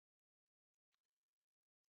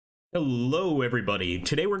Hello everybody.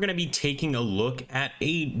 Today we're going to be taking a look at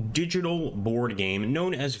a digital board game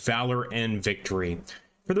known as Valor and Victory.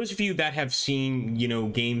 For those of you that have seen,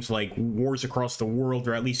 games like Wars Across the World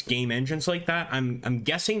or at least game engines like that, I'm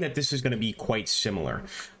guessing that this is going to be quite similar.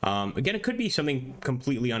 Again, it could be something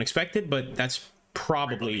completely unexpected, but that's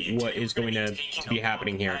probably what is going to be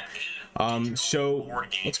happening here. So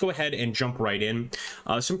let's go ahead and jump right in.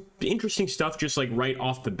 Some interesting stuff, just like right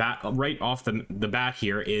off the bat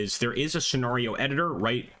here, is there is a scenario editor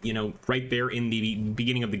right there in the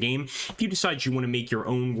beginning of the game. If you decide you want to make your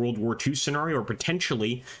own World War II scenario, or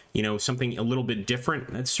potentially something a little bit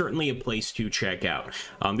different, that's certainly a place to check out.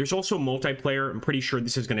 There's also multiplayer. I'm pretty sure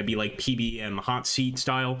this is going to be like PBM hot seat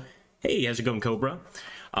style. Hey, how's it going, Cobra?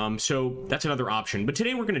 So that's another option. But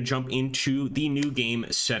today we're going to jump into the new game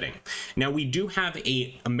setting. Now, we do have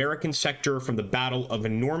a American sector from the Battle of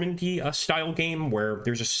Normandy style game where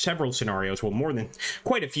there's several scenarios. Well, more than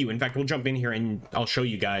quite a few. In fact, we'll jump in here and I'll show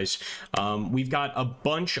you guys. We've got a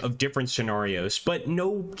bunch of different scenarios, but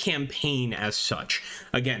no campaign as such.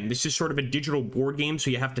 Again, this is sort of a digital board game, so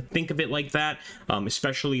you have to think of it like that,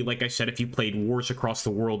 especially, like I said, if you played Wars Across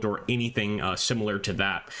the World or anything similar to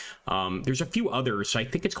that. There's a few others. I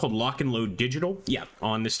think it's called Lock and Load Digital,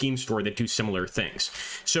 on the Steam store that do similar things.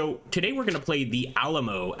 So today we're going to play the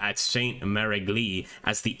Alamo at Saint Marigny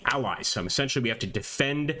as the Allies. Essentially, we have to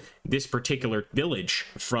defend this particular village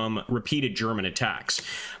from repeated German attacks.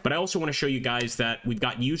 But I also want to show you guys that we've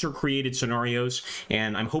got user-created scenarios,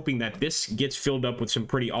 and I'm hoping that this gets filled up with some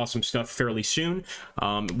pretty awesome stuff fairly soon.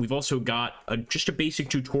 We've also got just a basic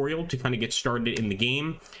tutorial to kind of get started in the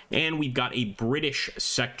game, and we've got a British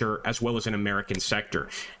sector as well as an American sector.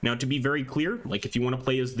 Now, to be very clear, like if you want to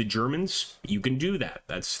play as the Germans, you can do that.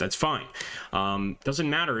 That's fine. Doesn't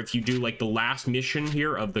matter if you do like the last mission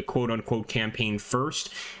here of the quote-unquote campaign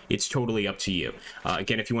first. It's totally up to you.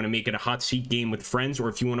 Again, if you want to make it a hot seat game with friends, or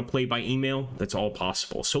if you want to play by email, that's all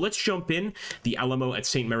possible. So let's jump in. The Alamo at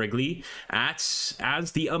Saint Marigny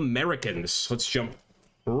as the Americans. Let's jump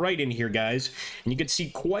right in here, guys, and you can see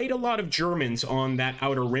quite a lot of Germans on that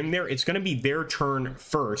outer rim there. It's going to be their turn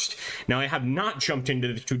first. Now, I have not jumped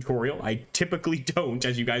into the tutorial. I typically don't,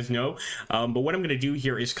 as you guys know, but what I'm going to do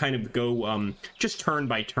here is kind of go just turn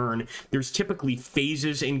by turn. There's typically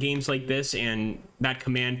phases in games like this, and that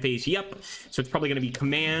command phase, so it's probably going to be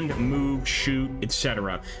command, move, shoot,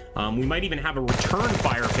 etc. We might even have a return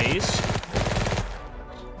fire phase.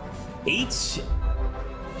 8.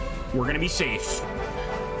 We're going to be safe.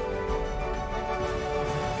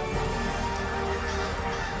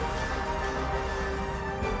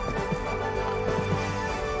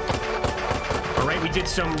 We did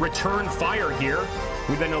some return fire here.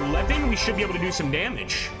 With an 11, we should be able to do some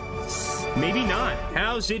damage. Maybe not.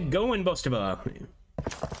 How's it going, Bustava?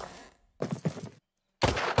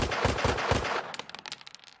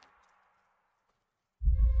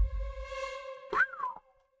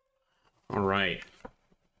 All right.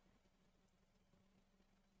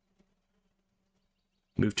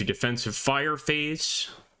 Move to defensive fire phase.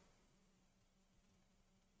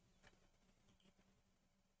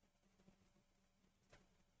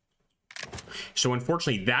 So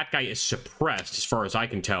unfortunately, that guy is suppressed as far as I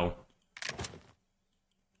can tell.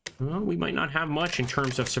 Well, we might not have much in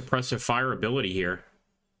terms of suppressive fire ability here.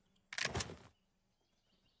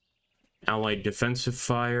 Allied defensive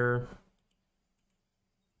fire.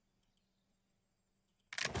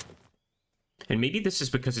 And maybe this is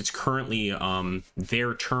because it's currently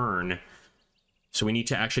their turn. So we need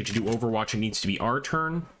to actually, to do Overwatch, it needs to be our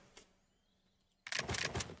turn.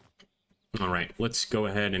 All right, let's go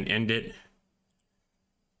ahead and end it.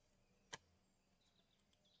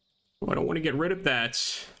 I don't want to get rid of that.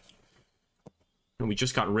 And we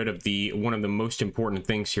just got rid of one of the most important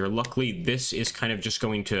things here. Luckily, this is kind of just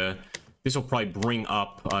going to... This will probably bring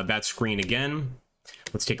up that screen again.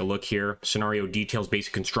 Let's take a look here. Scenario details,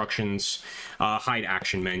 basic constructions, hide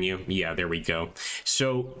action menu. Yeah, there we go.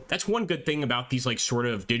 So that's one good thing about these like sort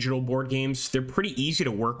of digital board games. They're pretty easy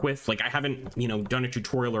to work with. Like I haven't, done a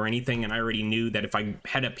tutorial or anything, and I already knew that if I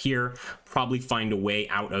head up here, probably find a way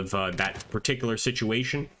out of that particular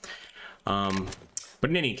situation. But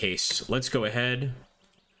in any case, let's go ahead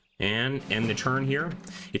and end the turn here.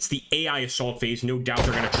 It's the AI assault phase. No doubt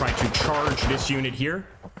they're going to try to charge this unit here.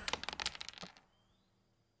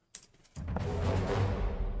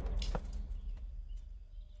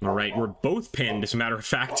 All right, we're both pinned, as a matter of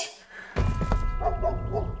fact.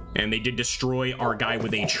 And they did destroy our guy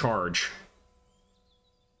with a charge.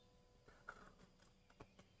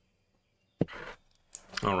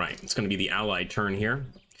 All right, it's going to be the Allied turn here.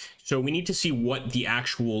 So we need to see what the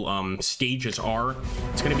actual stages are.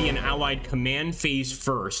 It's going to be an allied command phase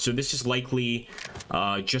first. So this is likely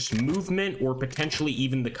just movement or potentially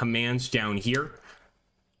even the commands down here.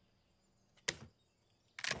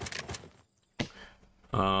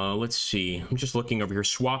 Let's see. I'm just looking over here.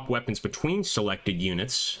 Swap weapons between selected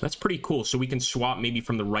units. That's pretty cool. So we can swap maybe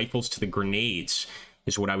from the rifles to the grenades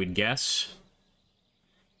is what I would guess.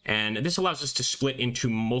 And this allows us to split into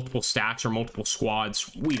multiple stacks or multiple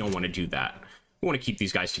squads. We don't want to do that. We want to keep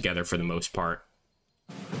these guys together for the most part.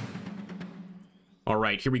 All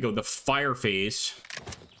right, here we go. The fire phase.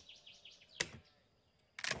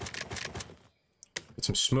 Get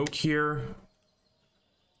some smoke here.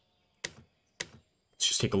 Let's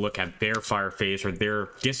just take a look at their fire phase, or their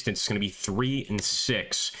distance is going to be 3 and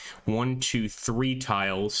 6. 1, 2, 3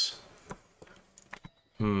 tiles.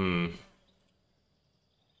 All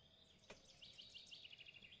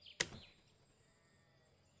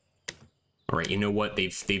right, you know what?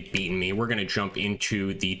 They've beaten me. We're going to jump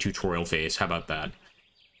into the tutorial phase. How about that?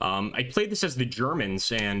 I played this as the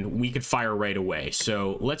Germans, and we could fire right away.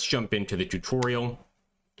 So let's jump into the tutorial,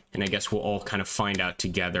 and I guess we'll all kind of find out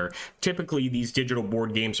together. Typically, these digital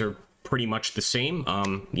board games are pretty much the same.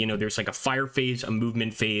 You know, there's like a fire phase, a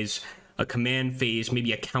movement phase, a command phase,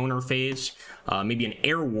 maybe a counter phase, maybe an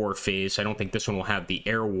air war phase. I don't think this one will have the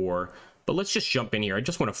air war. But let's just jump in here. I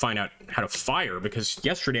just want to find out how to fire, because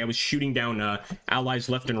yesterday I was shooting down allies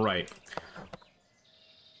left and right.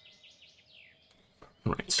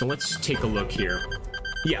 All right, so let's take a look here.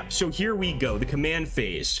 Yeah, so here we go, the command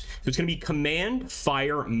phase. So it's going to be command,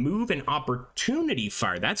 fire, move, and opportunity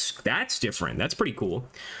fire. That's different. That's pretty cool.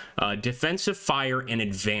 Defensive fire and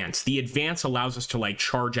advance. The advance allows us to like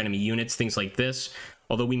charge enemy units, things like this,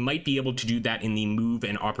 although we might be able to do that in the move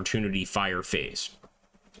and opportunity fire phase.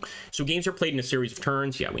 So games are played in a series of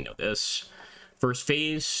turns. Yeah, we know this. First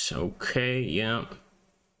phase. Okay, yeah.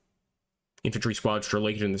 Infantry squads are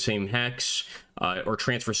located in the same hex, or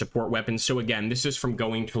transfer support weapons. So again, this is from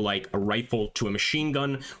going to like a rifle to a machine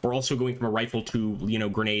gun. We're also going from a rifle to, you know,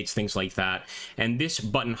 grenades, things like that. And this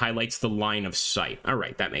button highlights the line of sight. All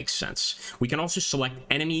right, that makes sense. We can also select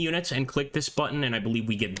enemy units and click this button, and I believe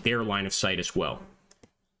we get their line of sight as well.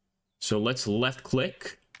 So let's left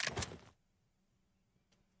click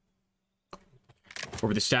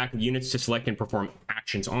over the stack of units to select and perform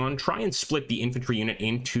actions on. Try and split the infantry unit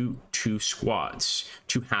into 2 squads,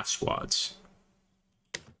 2 half squads.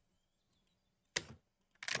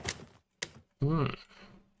 So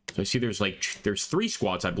I see there's 3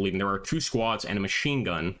 squads, I believe, and there are 2 squads and a machine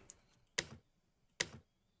gun.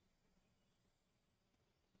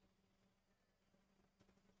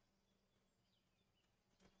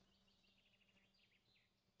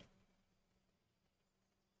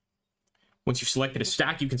 Once you've selected a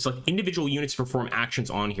stack, you can select individual units to perform actions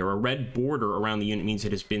on here. A red border around the unit means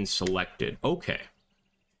it has been selected. Okay.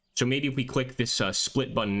 So maybe if we click this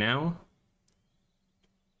split button now.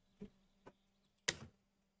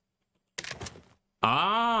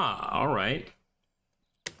 Ah, all right.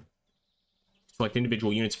 Select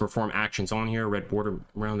individual units to perform actions on here. Red border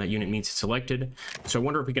around that unit means it's selected. So I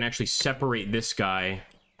wonder if we can actually separate this guy.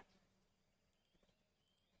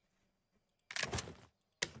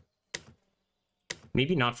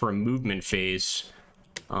 Maybe not for a movement phase.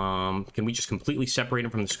 Can we just completely separate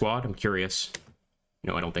him from the squad? I'm curious.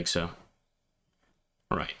 No, I don't think so.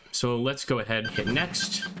 All right, so let's go ahead and hit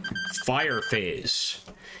next. Fire phase.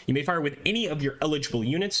 You may fire with any of your eligible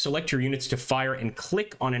units. Select your units to fire and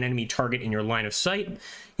click on an enemy target in your line of sight.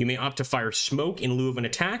 You may opt to fire smoke in lieu of an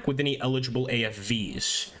attack with any eligible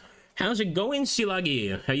AFVs. How's it going,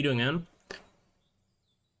 Silagi? How you doing, man?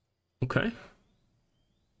 Okay.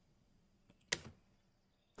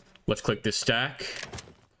 Let's click this stack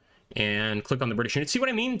and click on the British unit. See what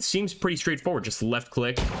I mean? It seems pretty straightforward. Just left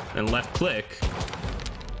click and left click.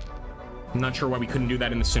 I'm not sure why we couldn't do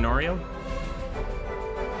that in the scenario.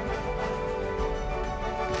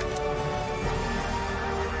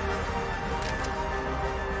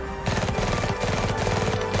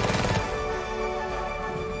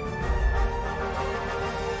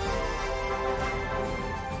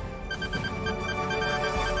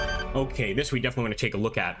 Okay, this we definitely want to take a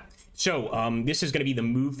look at. So, this is going to be the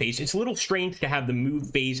move phase. It's a little strange to have the move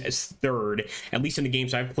phase as third, at least in the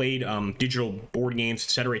games I've played, digital board games,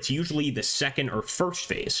 etc. It's usually the second or first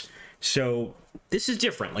phase. So, this is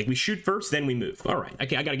different. Like, we shoot first, then we move. All right,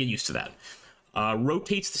 okay, I got to get used to that.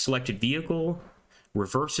 Rotates the selected vehicle.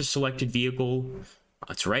 Reverses selected vehicle.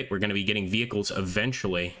 That's right, we're going to be getting vehicles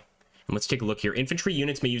eventually. And let's take a look here. Infantry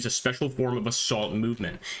units may use a special form of assault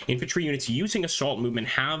movement. Infantry units using assault movement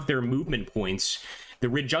have their movement points The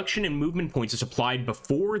reduction in movement points is applied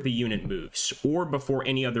before the unit moves, or before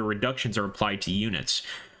any other reductions are applied to units.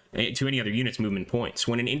 To any other unit's movement points.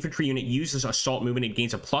 When an infantry unit uses assault movement, it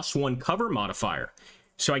gains a +1 cover modifier.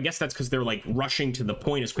 So I guess that's because they're like rushing to the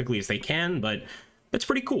point as quickly as they can, but that's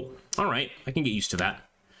pretty cool. All right, I can get used to that.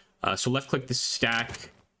 So left click the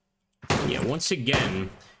stack. Yeah, once again,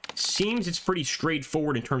 seems it's pretty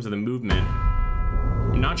straightforward in terms of the movement.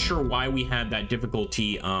 I'm not sure why we had that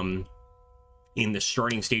difficulty in the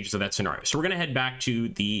starting stages of that scenario. So we're going to head back to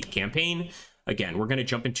the campaign. Again, we're going to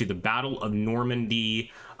jump into the Battle of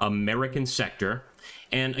Normandy American sector.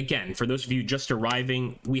 And again, for those of you just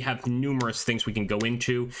arriving, we have numerous things we can go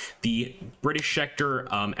into. The British sector,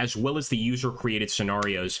 as well as the user-created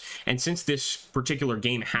scenarios. And since this particular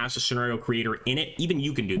game has a scenario creator in it, even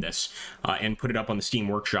you can do this and put it up on the Steam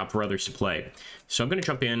Workshop for others to play. So I'm going to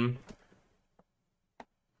jump in.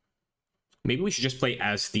 Maybe we should just play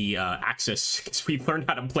as the Axis, because we've learned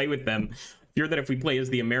how to play with them. Fear that if we play as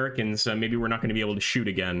the Americans, maybe we're not going to be able to shoot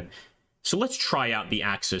again. So let's try out the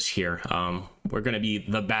Axis here. We're going to be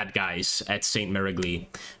the bad guys at St. Marigny.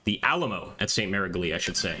 The Alamo at St. Marigny, I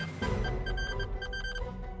should say.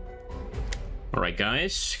 All right,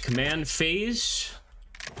 guys. Command phase.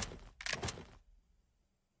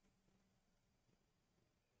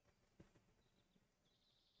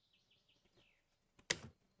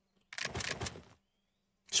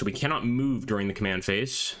 So we cannot move during the command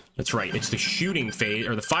phase. That's right, it's the shooting phase,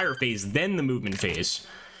 or the fire phase, then the movement phase.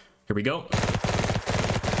 Here we go.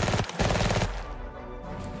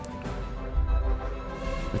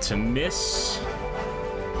 It's a miss.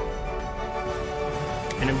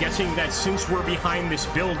 And I'm guessing that since we're behind this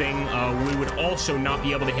building, we would also not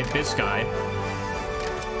be able to hit this guy.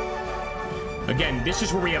 Again, this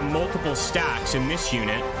is where we have multiple stacks in this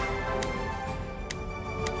unit.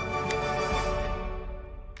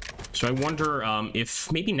 So I wonder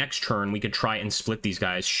if maybe next turn we could try and split these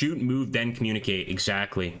guys. Shoot, move, then communicate.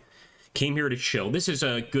 Exactly. Came here to chill. This is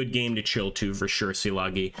a good game to chill to, for sure,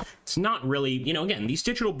 Silagi. It's not really, you know, again, these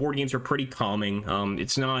digital board games are pretty calming.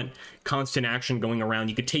 It's not constant action going around.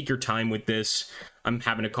 You could take your time with this. I'm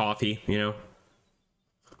having a coffee, you know.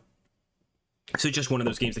 So it's just one of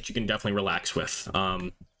those games that you can definitely relax with.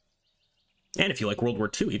 And if you like World War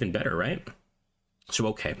II, even better, right? So,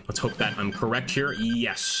 okay, let's hope that I'm correct here.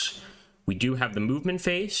 Yes. We do have the movement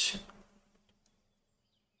phase.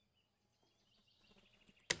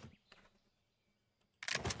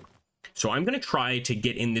 So I'm going to try to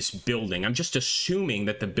get in this building. I'm just assuming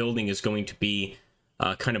that the building is going to be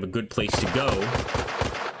kind of a good place to go.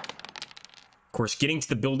 Of course, getting to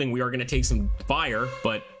the building, we are going to take some fire,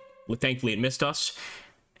 but thankfully it missed us.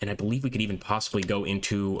 And I believe we could even possibly go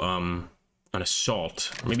into an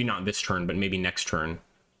assault. Maybe not this turn, but maybe next turn.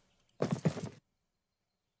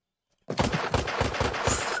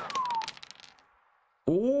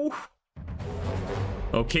 Ooh.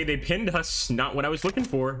 Okay, they pinned us. Not what I was looking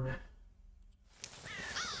for.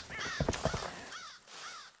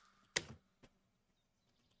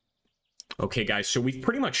 Okay, guys, so we've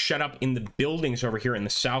pretty much shut up in the buildings over here in the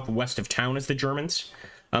southwest of town as the Germans.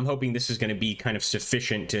 I'm hoping this is going to be kind of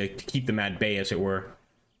sufficient to keep them at bay, as it were.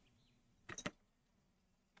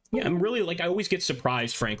 Yeah, I'm really, like, I always get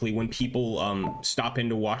surprised, frankly, when people stop in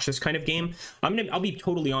to watch this kind of game. I'll be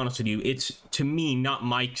totally honest with you. It's, to me, not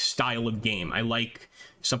my style of game. I like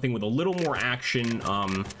something with a little more action.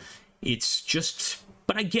 It's just,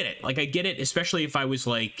 but I get it. Like, I get it, especially if I was,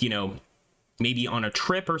 like, you know, maybe on a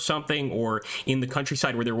trip or something, or in the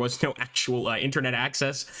countryside where there was no actual internet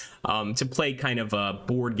access, to play kind of a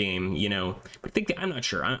board game, you know. But I'm not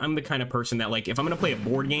sure. I'm the kind of person that, like, if I'm going to play a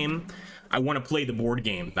board game, I want to play the board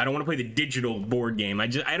game. I don't want to play the digital board game. I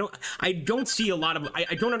don't see a lot of, I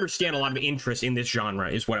don't understand a lot of interest in this genre,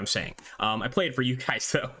 is what I'm saying. I play it for you guys,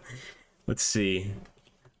 though. Let's see.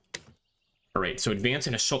 All right, so advance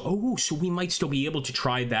and assault. Oh, so we might still be able to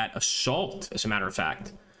try that assault, as a matter of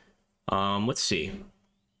fact. Let's see.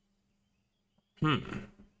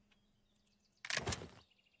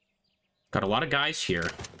 Got a lot of guys here.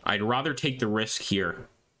 I'd rather take the risk here.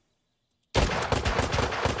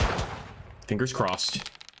 Fingers crossed.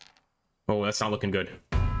 Oh, that's not looking good.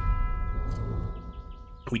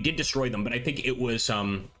 We did destroy them, but I think it was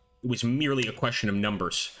merely a question of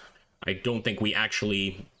numbers. I don't think we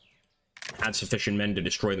actually had sufficient men to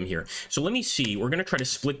destroy them here. So let me see. We're going to try to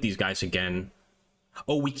split these guys again.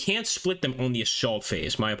 Oh, we can't split them on the assault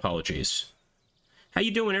phase. My apologies. How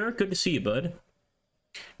you doing, Eric? Good to see you, bud.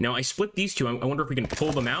 Now, I split these two. I wonder if we can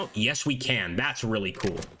pull them out. Yes, we can. That's really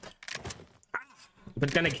cool.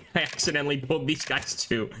 But then again, I accidentally pulled these guys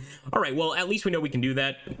too. All right, well, at least we know we can do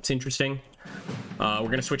that. It's interesting. We're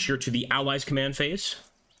going to switch here to the Allies command phase.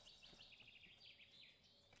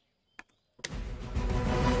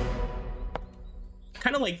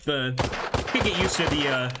 Kind of like the... You can get used to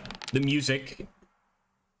the music.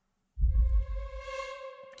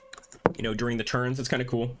 You know, during the turns. It's kind of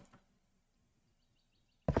cool.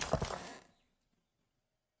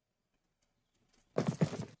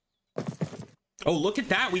 Oh, look at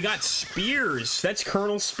that. We got Spears. That's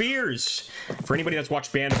Colonel Spears. For anybody that's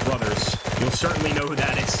watched Band of Brothers, you'll certainly know who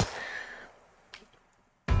that is.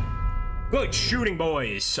 Good shooting,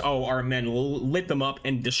 boys. Oh, our men lit them up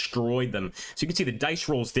and destroyed them. So you can see the dice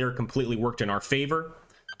rolls there completely worked in our favor.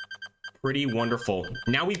 Pretty wonderful.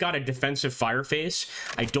 Now we've got a defensive fire phase.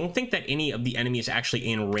 I don't think that any of the enemy is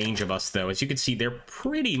actually in range of us, though. As you can see, they're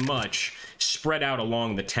pretty much spread out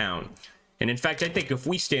along the town. And in fact, I think if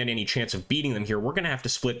we stand any chance of beating them here, we're going to have to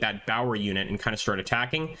split that Bower unit and kind of start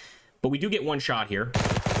attacking. But we do get one shot here.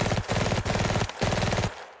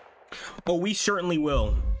 Oh, we certainly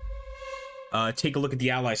will. Take a look at the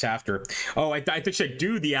Allies after. Oh, I thought you said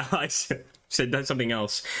do the Allies. Said that's something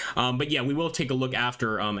else. But yeah, we will take a look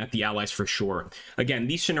after at the Allies for sure. Again,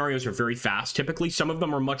 these scenarios are very fast. Typically, some of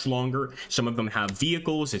them are much longer. Some of them have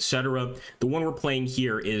vehicles, etc. The one we're playing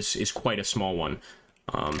here is quite a small one.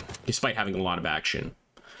 Despite having a lot of action.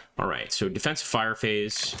 All right, so defensive fire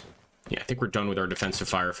phase. Yeah, I think we're done with our defensive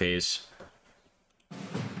fire phase.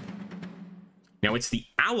 Now it's the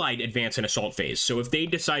Allied advance and assault phase. So if they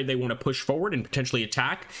decide they want to push forward and potentially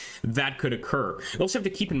attack, that could occur. You also have to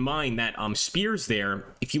keep in mind that Spears there,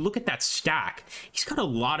 if you look at that stack, he's got a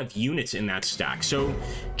lot of units in that stack. So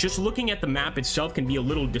just looking at the map itself can be a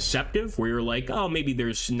little deceptive, where you're like, oh, maybe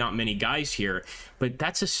there's not many guys here. But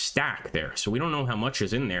that's a stack there, so we don't know how much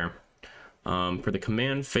is in there. For the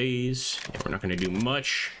command phase, yeah, we're not going to do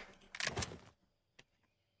much.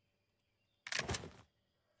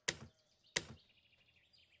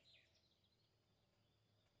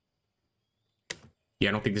 Yeah,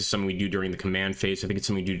 I don't think this is something we do during the command phase. I think it's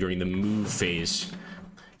something we do during the move phase.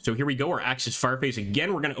 So here we go, our Axis fire phase.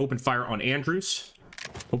 Again, we're going to open fire on Andrews.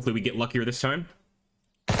 Hopefully we get luckier this time.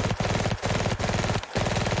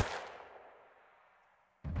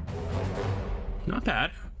 Not bad.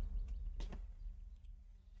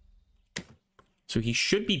 So he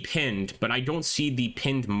should be pinned, but I don't see the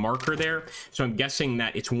pinned marker there. So I'm guessing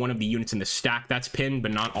that it's one of the units in the stack that's pinned,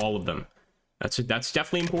 but not all of them. That's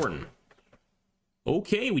definitely important.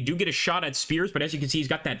 Okay, we do get a shot at Spears, but as you can see, he's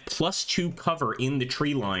got that +2 cover in the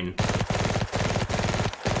tree line.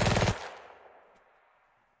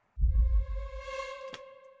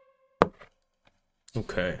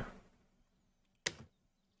 Okay.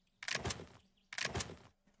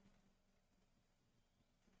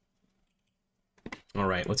 All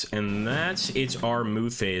right, and it's our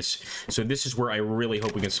move phase. So this is where I really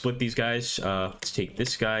hope we can split these guys. Let's take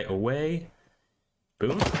this guy away.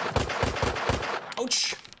 Boom.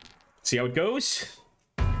 Ouch. See how it goes?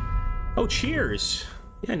 Oh, cheers.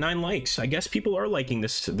 Yeah, 9 likes. I guess people are liking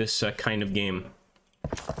this kind of game.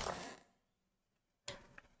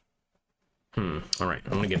 All right,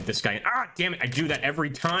 I'm gonna get this guy. Ah, damn it! I do that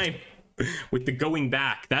every time with the going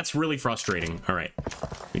back. That's really frustrating. All right,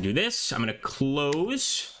 we do this. I'm gonna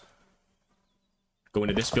close. Go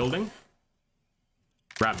into this building.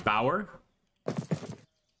 Grab Bower.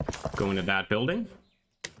 Go into that building.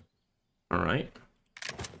 All right.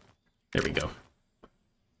 There we go.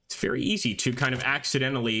 It's very easy to kind of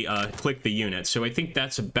accidentally click the unit. So I think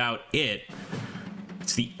that's about it.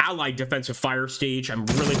 It's the Allied defensive fire stage. I'm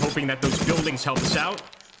really hoping that those buildings help us out.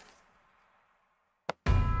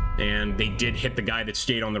 And they did hit the guy that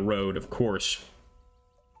stayed on the road, of course.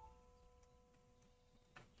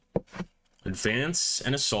 Advance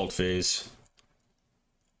and assault phase.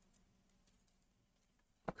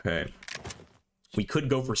 Okay. We could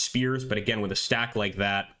go for Spears, but again, with a stack like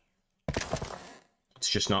that, it's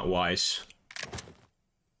just not wise.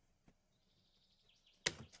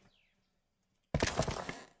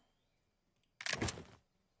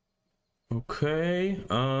 Okay,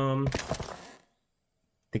 I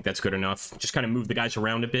think that's good enough. Just kind of move the guys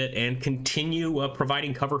around a bit and continue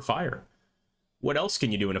providing cover fire. What else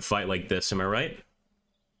can you do in a fight like this, am I right?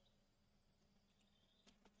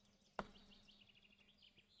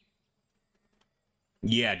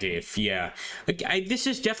 Yeah, Dave, yeah. This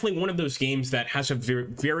is definitely one of those games that has a very,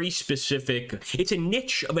 very specific... It's a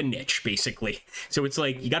niche of a niche, basically. So it's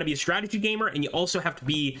like, you got to be a strategy gamer, and you also have to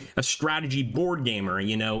be a strategy board gamer,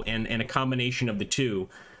 you know, and a combination of the two.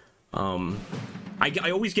 I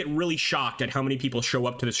always get really shocked at how many people show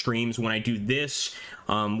up to the streams when I do this,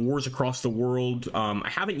 Wars Across the World. I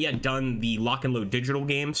haven't yet done the Lock and Load digital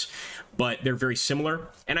games, but they're very similar,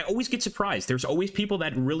 and I always get surprised. There's always people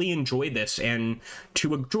that really enjoy this, and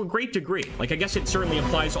to a great degree. Like, I guess it certainly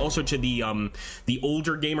applies also to the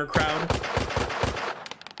older gamer crowd.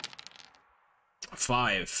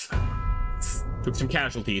 5. Took some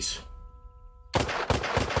casualties.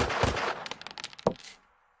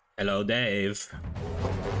 Hello, Dave.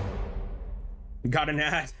 Got an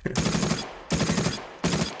ad.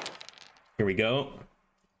 Here we go.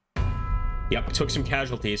 Yep, took some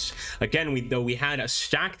casualties. Again, we had a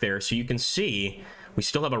stack there, so you can see we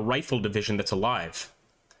still have a rifle division that's alive.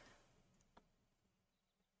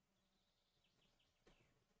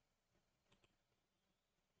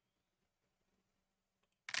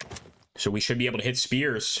 So we should be able to hit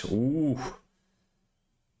Spears. Ooh.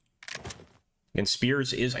 And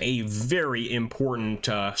Spears is a very important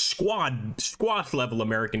squad level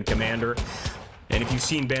American commander. And if you've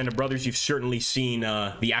seen Band of Brothers, you've certainly seen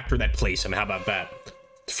the actor that plays him. How about that?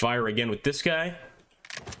 Fire again with this guy.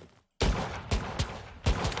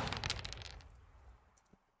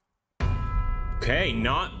 Okay,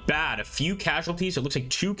 not bad. A few casualties. It looks like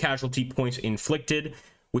 2 casualty points inflicted,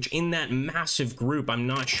 which in that massive group, I'm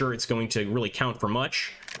not sure it's going to really count for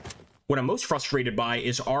much. What I'm most frustrated by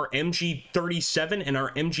is our MG37 and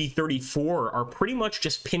our MG34 are pretty much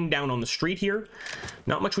just pinned down on the street here.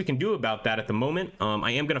 Not much we can do about that at the moment.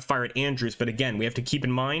 I am going to fire at Andrews, but again, we have to keep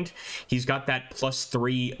in mind he's got that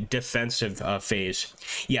 +3 defensive phase.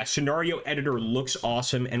 Yeah, scenario editor looks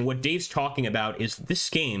awesome, and what Dave's talking about is this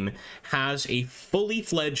game has a fully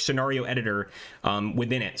fledged scenario editor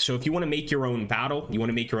within it. So if you want to make your own battle, you want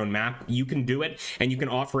to make your own map, you can do it, and you can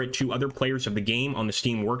offer it to other players of the game on the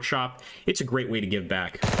Steam Workshop. It's a great way to give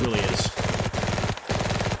back. It really is.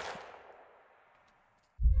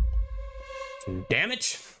 Damn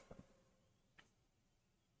it!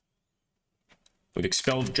 We've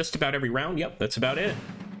expelled just about every round. Yep, that's about it.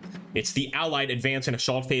 It's the Allied advance and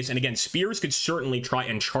assault phase. And again, Spears could certainly try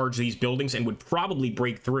and charge these buildings and would probably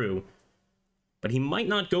break through. But he might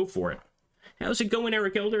not go for it. How's it going,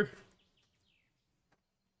 Eric Elder?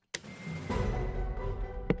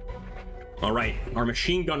 All right, our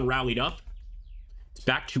machine gun rallied up. It's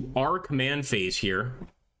back to our command phase here.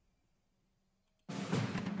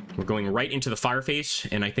 We're going right into the fire phase,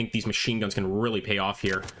 and I think these machine guns can really pay off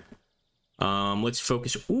here. Let's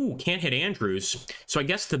focus. Ooh, can't hit Andrews. So I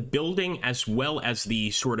guess the building as well as the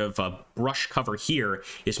sort of brush cover here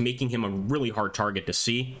is making him a really hard target to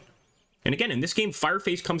see. And again, in this game, fire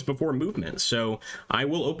phase comes before movement, so I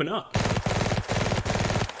will open up.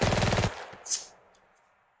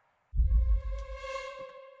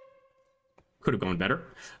 Could have gone better.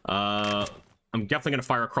 I'm definitely going to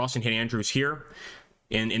fire across and hit Andrews here.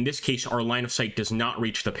 And in this case, our line of sight does not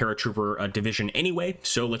reach the paratrooper division anyway,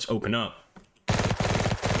 so let's open up.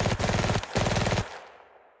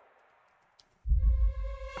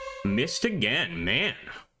 Missed again, man.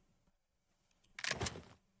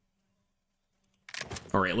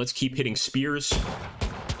 All right, let's keep hitting Spears.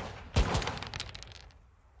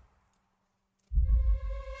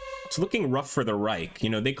 It's looking rough for the Reich. You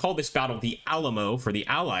know, they call this battle the Alamo for the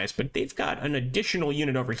Allies, but they've got an additional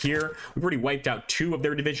unit over here. We've already wiped out 2 of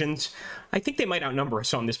their divisions. I think they might outnumber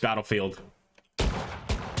us on this battlefield.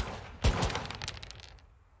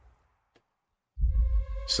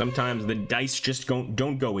 Sometimes the dice just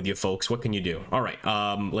don't go with you, folks. What can you do? All right,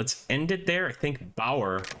 let's end it there. I think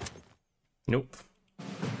Bauer... Nope.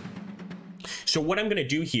 So what I'm going to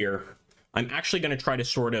do here... I'm actually going to try to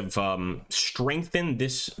sort of strengthen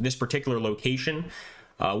this particular location.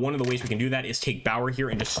 One of the ways we can do that is take Bauer here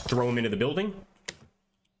and just throw him into the building.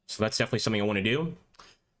 So that's definitely something I want to do.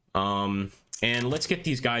 And let's get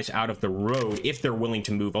these guys out of the road if they're willing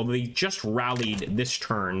to move. Although they just rallied this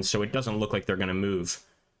turn, so it doesn't look like they're going to move.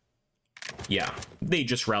 Yeah, they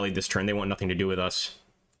just rallied this turn. They want nothing to do with us.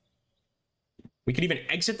 We could even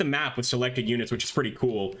exit the map with selected units, which is pretty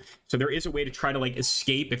cool. So there is a way to try to, like,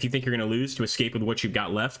 escape if you think you're going to lose, to escape with what you've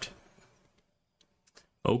got left.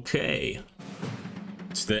 Okay.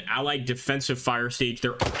 It's the Allied defensive fire stage.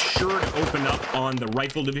 They're sure to open up on the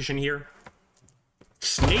rifle division here.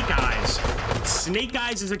 Snake Eyes. Snake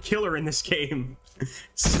Eyes is a killer in this game.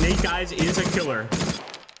 Snake Eyes is a killer.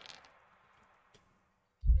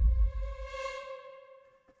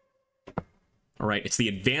 All right, it's the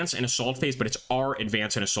advance and assault phase, but it's our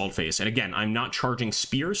advance and assault phase. And again, I'm not charging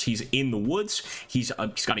Spears. He's in the woods. He's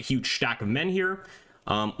got a huge stack of men here.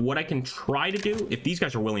 What I can try to do, if these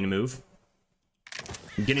guys are willing to move,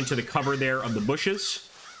 get into the cover there of the bushes.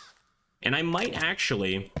 And I might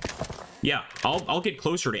actually... Yeah, I'll get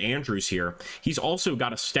closer to Andrews here. He's also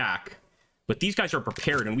got a stack. But these guys are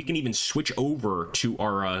prepared, and we can even switch over to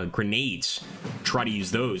our grenades. Try to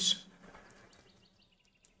use those.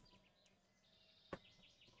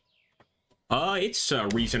 It's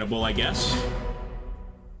reasonable, I guess.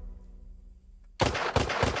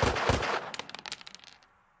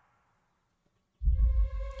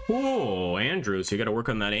 Whoa, Andrews, you gotta work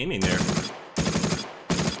on that aiming there.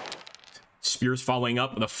 Spears following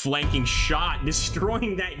up with a flanking shot,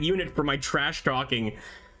 destroying that unit for my trash talking.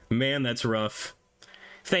 Man, that's rough.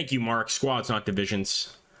 Thank you, Mark. Squads, not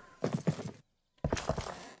divisions.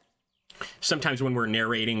 Sometimes when we're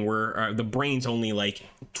narrating, the brain's only like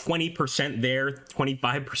 20% there,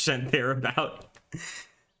 25% there about.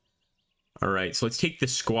 All right, so let's take the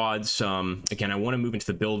squads. Again, I want to move into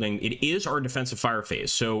the building. It is our defensive fire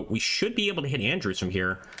phase, so we should be able to hit Andrews from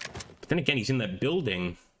here. But then again, he's in that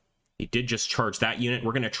building. He did just charge that unit.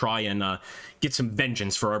 We're going to try and get some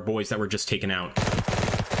vengeance for our boys that were just taken out.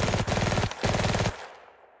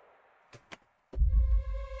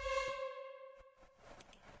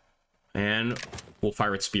 And we'll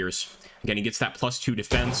fire at Spears. Again, he gets that +2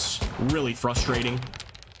 defense. Really frustrating.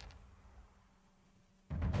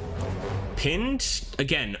 Pinned.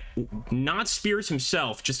 Again, not Spears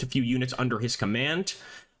himself, just a few units under his command.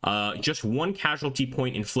 Just 1 casualty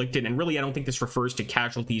point inflicted. And really, I don't think this refers to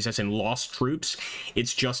casualties as in lost troops.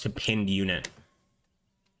 It's just a pinned unit.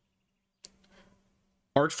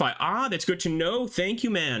 Archfire. Ah, that's good to know. Thank you,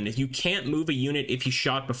 man. You can't move a unit if you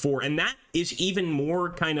shot before. And that is even more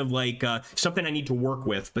kind of like something I need to work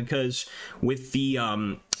with, because with the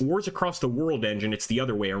Wars Across the World engine, it's the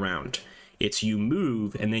other way around. It's you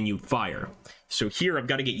move and then you fire. So here I've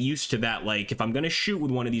got to get used to that. Like, if I'm going to shoot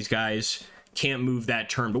with one of these guys, can't move that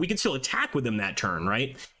turn, but we can still attack with them that turn,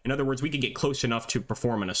 right? In other words, we could get close enough to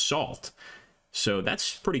perform an assault. So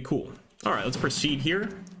that's pretty cool. All right, let's proceed here.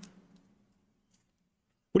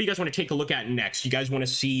 What do you guys want to take a look at next? You guys want to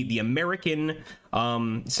see the American,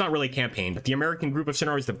 it's not really a campaign, but the American group of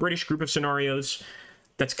scenarios, the British group of scenarios.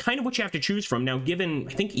 That's kind of what you have to choose from. Now, given,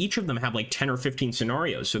 I think each of them have like 10 or 15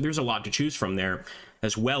 scenarios, so there's a lot to choose from there,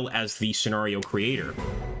 as well as the scenario creator.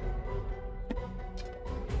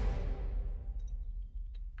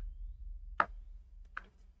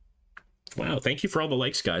 Wow, thank you for all the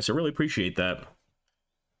likes, guys. I really appreciate that.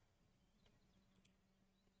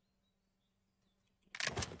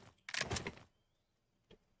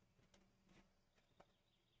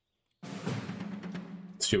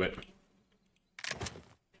 Let's do it.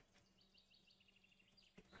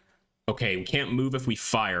 Okay, we can't move if we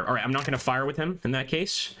fire. All right, I'm not going to fire with him in that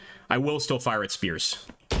case. I will still fire at Spears.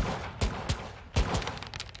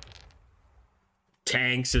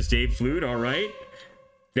 Tank, says Dave Flute. All right.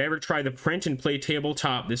 Did I ever try the print and play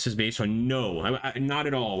tabletop? This is based on no, not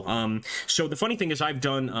at all. So the funny thing is I've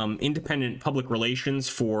done independent public relations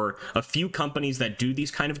for a few companies that do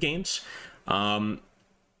these kind of games.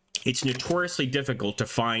 It's notoriously difficult to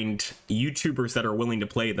find YouTubers that are willing to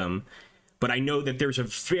play them. But I know that there's a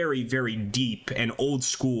very, very deep and old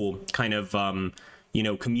school kind of, you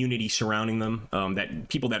know, community surrounding them, that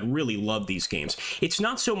people that really love these games. It's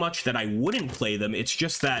not so much that I wouldn't play them, it's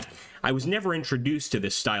just that I was never introduced to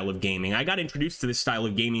this style of gaming. I got introduced to this style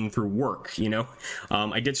of gaming through work, you know.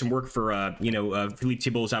 I did some work for, you know, Philippe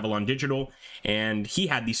Thibault's Avalon Digital, and he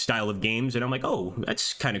had these style of games, and I'm like, oh,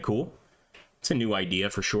 that's kind of cool. It's a new idea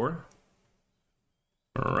for sure.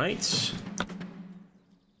 All right.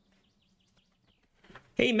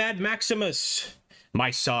 Hey, Mad Maximus,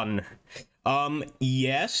 my son.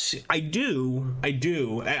 Yes, I do.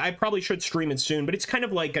 I probably should stream it soon, but it's kind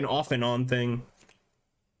of like an off and on thing.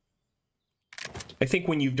 I think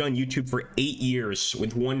when you've done YouTube for 8 years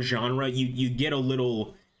with one genre, you get a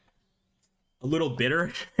little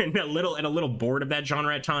bitter and a little bored of that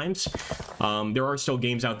genre at times. There are still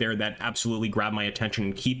games out there that absolutely grab my attention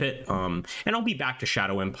and keep it. And I'll be back to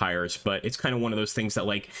Shadow Empires, but it's kind of one of those things that,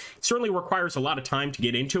 like, it certainly requires a lot of time to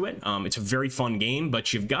get into it. It's a very fun game,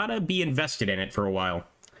 but you've got to be invested in it for a while.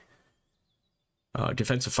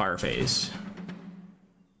 Defensive fire phase.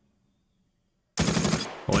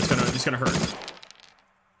 Oh, it's gonna hurt.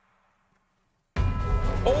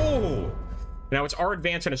 Oh! Now, it's our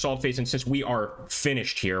advance and assault phase, and since we are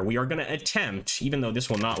finished here, we are going to attempt, even though this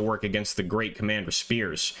will not work against the great Commander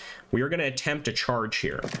Spears, we are going to attempt a charge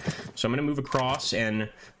here. So I'm going to move across, and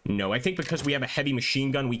no, I think because we have a heavy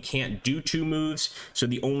machine gun, we can't do 2 moves, so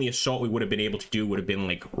the only assault we would have been able to do would have been,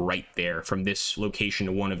 like, right there, from this location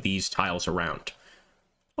to one of these tiles around.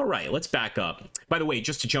 All right, let's back up. By the way,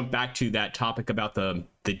 just to jump back to that topic about the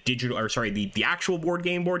digital, or sorry, the actual board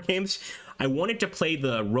games, I wanted to play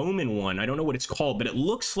the Roman one. I don't know what it's called, but it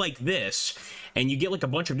looks like this, and you get like a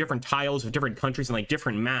bunch of different tiles of different countries and like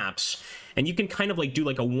different maps, and you can kind of like do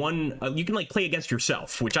like you can like play against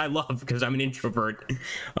yourself, which I love because I'm an introvert,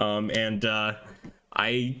 and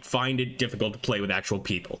I find it difficult to play with actual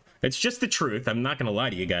people. It's just the truth. I'm not going to lie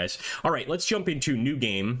to you guys. All right, let's jump into new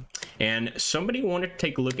game. And somebody wanted to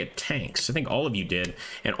take a look at tanks. I think all of you did.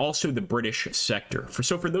 And also the British sector.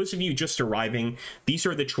 So for those of you just arriving, these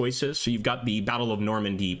are the choices. So you've got the Battle of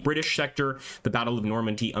Normandy British sector, the Battle of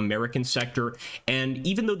Normandy American sector. And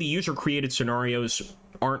even though the user-created scenarios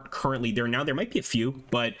aren't currently there now, there might be a few,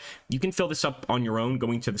 but you can fill this up on your own,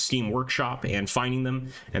 going to the Steam Workshop and finding them,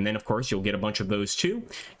 and then of course you'll get a bunch of those too.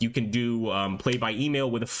 You can do play by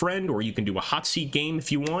email with a friend, or you can do a hot seat game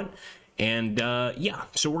if you want. And yeah,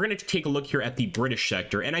 so we're going to take a look here at the British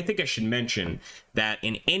sector, and I think I should mention that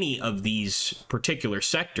in any of these particular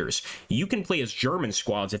sectors, you can play as German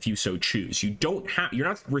squads if you so choose. You're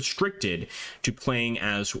not restricted to playing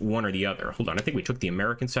as one or the other. Hold on, I think we took the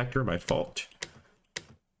American sector by fault.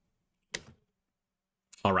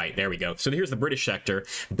 All right, there we go. So here's the British sector,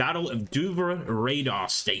 Battle of Dover Radar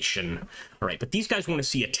Station. All right, but these guys want to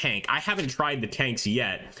see a tank. I haven't tried the tanks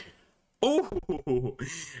yet. Oh,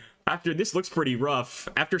 after this looks pretty rough.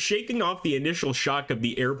 After shaking off the initial shock of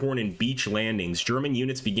the airborne and beach landings, German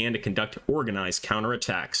units began to conduct organized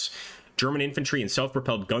counterattacks. German infantry and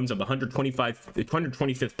self-propelled guns of the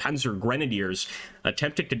 125th Panzer Grenadiers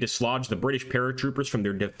attempted to dislodge the British paratroopers from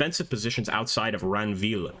their defensive positions outside of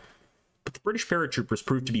Ranville. But the British paratroopers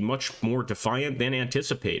proved to be much more defiant than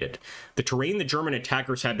anticipated. The terrain the German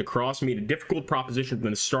attackers had to cross made a difficult proposition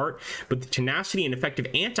from the start, but the tenacity and effective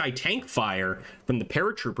anti-tank fire from the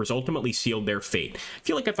paratroopers ultimately sealed their fate. I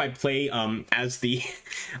feel like if I play as the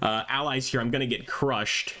allies here, I'm going to get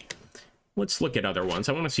crushed. Let's look at other ones.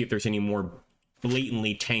 I want to see if there's any more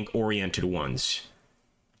blatantly tank-oriented ones.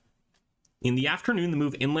 In the afternoon, the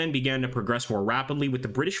move inland began to progress more rapidly, with the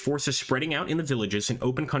British forces spreading out in the villages and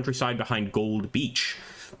open countryside behind Gold Beach.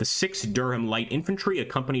 The 6th Durham Light Infantry,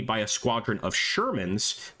 accompanied by a squadron of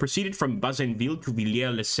Shermans, proceeded from Bazenville to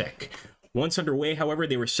Villiers-le-Sec. Once underway, however,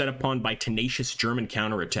 they were set upon by tenacious German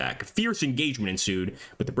counterattack. Fierce engagement ensued,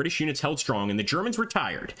 but the British units held strong, and the Germans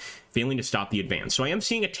retired, failing to stop the advance. So I am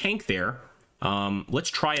seeing a tank there. Let's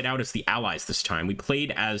try it out as the Allies this time. We played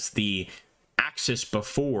as the Axis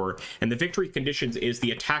before, and the victory conditions is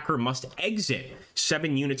the attacker must exit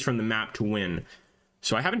 7 units from the map to win.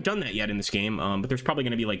 So I haven't done that yet in this game, but there's probably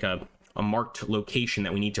going to be like a marked location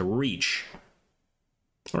that we need to reach.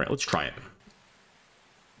 All right, let's try it.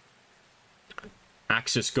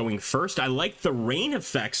 Axis going first. I like the rain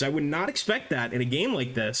effects. I would not expect that in a game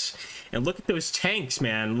like this. And look at those tanks,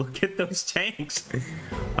 man. Look at those tanks.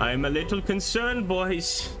 I'm a little concerned,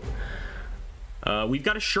 boys. We've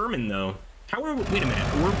got a Sherman, though. How are we? Wait a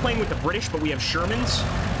minute. We're playing with the British, but we have Shermans?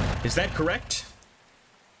 Is that correct?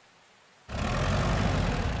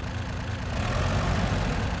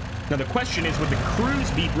 Now, the question is, would the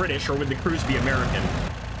crews be British or would the crews be American?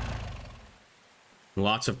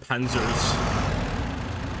 Lots of Panzers.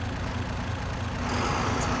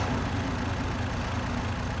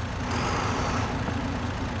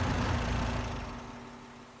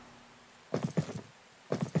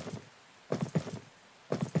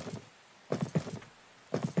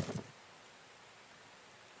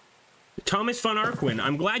 Thomas von Arquin,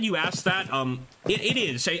 I'm glad you asked that. It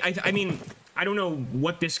is. I mean, I don't know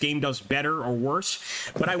what this game does better or worse,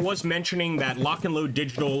 but I was mentioning that Lock and Load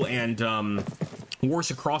Digital and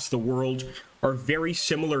Wars Across the World are very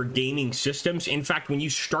similar gaming systems. In fact, when you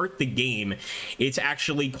start the game, it's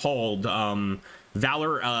actually called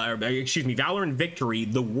Valor and Victory,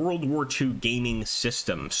 the World War II gaming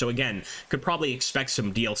system. So again, could probably expect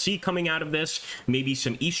some DLC coming out of this, maybe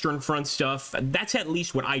some Eastern Front stuff. That's at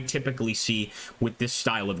least what I typically see with this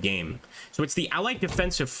style of game. So it's the Allied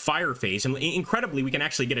defensive fire phase, and incredibly, we can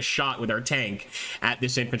actually get a shot with our tank at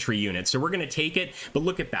this infantry unit. So we're going to take it, but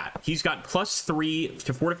look at that. He's got +3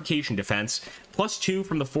 to fortification defense, +2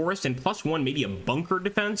 from the forest, and +1 maybe a bunker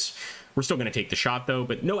defense. We're still going to take the shot, though.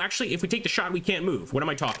 But no, actually, if we take the shot, we can't move. What am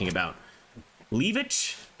I talking about? Leave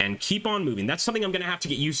it and keep on moving. That's something I'm going to have to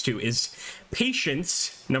get used to, is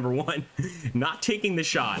patience, number one, not taking the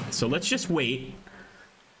shot. So let's just wait.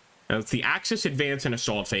 Now, it's the Axis advance and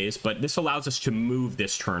assault phase, but this allows us to move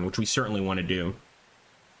this turn, which we certainly want to do.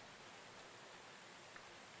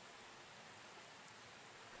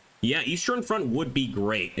 Yeah, Eastern Front would be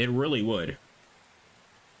great. It really would.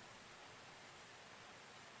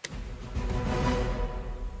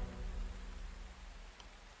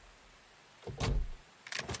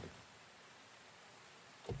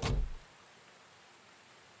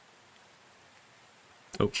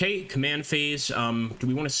 Okay, command phase. Do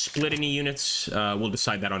we want to split any units? We'll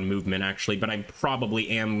decide that on movement, actually, but I probably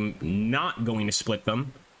am not going to split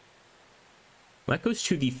them. That goes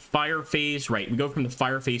to the fire phase. Right, we go from the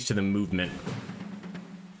fire phase to the movement.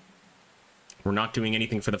 We're not doing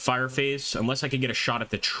anything for the fire phase, unless I could get a shot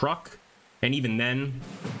at the truck. And even then,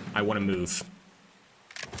 I want to move.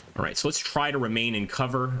 All right, so let's try to remain in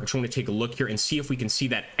cover. I just want to take a look here and see if we can see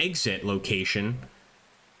that exit location.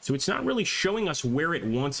 So it's not really showing us where it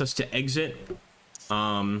wants us to exit.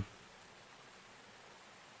 I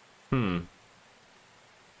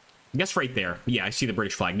guess right there. Yeah, I see the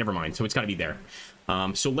British flag. Never mind. So it's got to be there.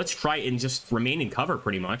 So let's try and just remain in cover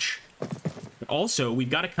pretty much. Also, we've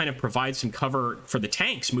got to kind of provide some cover for the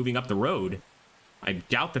tanks moving up the road. I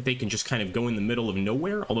doubt that they can just kind of go in the middle of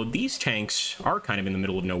nowhere, although these tanks are kind of in the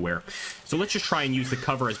middle of nowhere. So let's just try and use the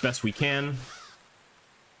cover as best we can.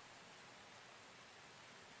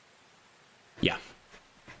 Yeah.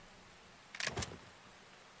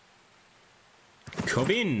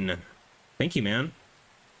 Covin. Thank you, man.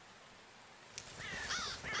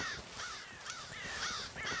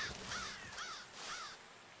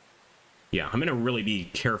 Yeah, I'm going to really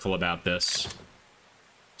be careful about this.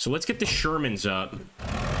 So let's get the Shermans up.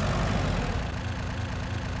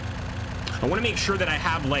 I want to make sure that I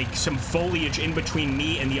have, like, some foliage in between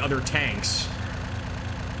me and the other tanks.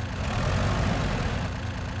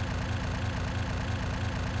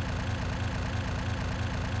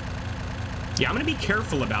 Yeah, I'm going to be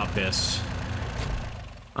careful about this.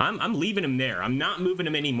 I'm leaving him there. I'm not moving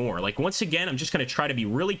him anymore. Like, once again, I'm just going to try to be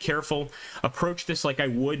really careful, approach this like I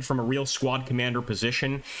would from a real squad commander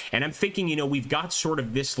position. And I'm thinking, you know, we've got sort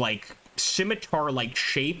of this, like, scimitar-like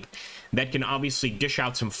shape that can obviously dish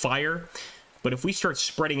out some fire. But if we start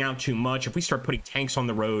spreading out too much, if we start putting tanks on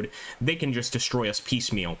the road, they can just destroy us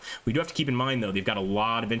piecemeal. We do have to keep in mind, though, they've got a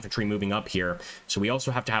lot of infantry moving up here. So we also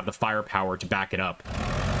have to have the firepower to back it up.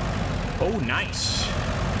 Oh, nice.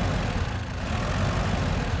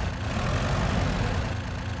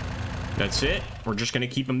 That's it. We're just going to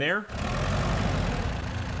keep them there.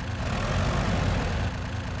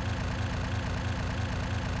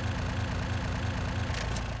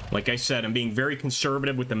 Like I said, I'm being very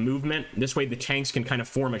conservative with the movement. This way the tanks can kind of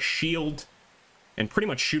form a shield and pretty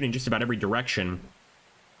much shoot in just about every direction.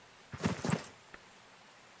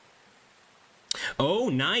 Oh,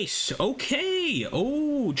 nice. Okay.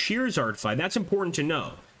 Oh, cheers, Artfly. That's important to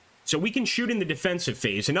know. So we can shoot in the defensive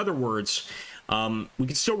phase. In other words, we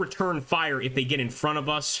can still return fire if they get in front of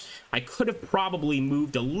us. I could have probably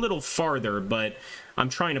moved a little farther, but I'm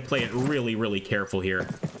trying to play it really, really careful here.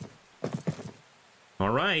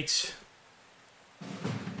 All right.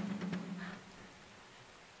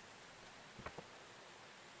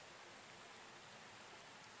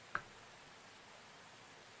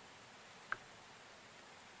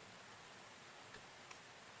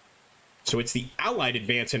 So it's the Allied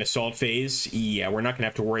advance and assault phase. Yeah, we're not going to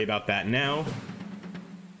have to worry about that now.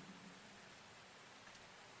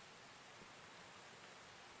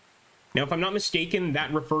 Now, if I'm not mistaken,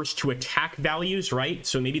 that refers to attack values, right?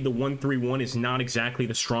 So maybe the 131 is not exactly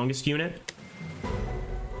the strongest unit.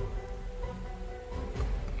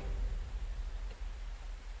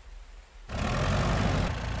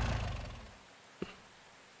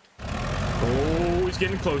 Oh, he's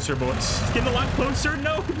getting closer, boys. He's getting a lot closer.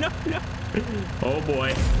 No, no, no. Oh,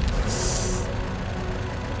 boy.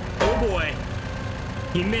 Oh, boy.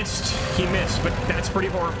 He missed, but that's pretty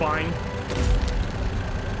horrifying.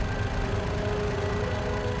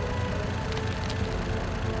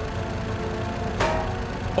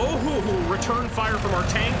 Oh, return fire from our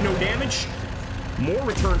tank, no damage. More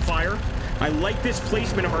return fire. I like this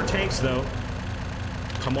placement of our tanks, though.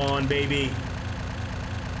 Come on, baby.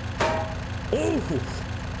 Oh!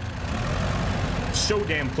 So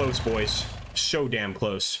damn close, boys. So damn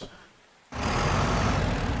close.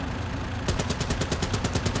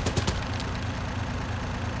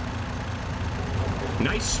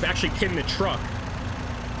 Nice, actually pinned the truck.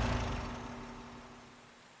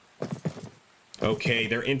 Okay,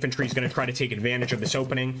 their infantry is going to try to take advantage of this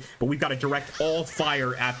opening, but we've got to direct all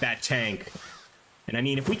fire at that tank. And I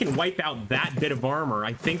mean, if we can wipe out that bit of armor,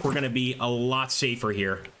 I think we're going to be a lot safer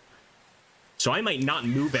here. So I might not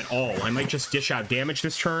move at all. I might just dish out damage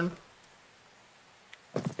this turn.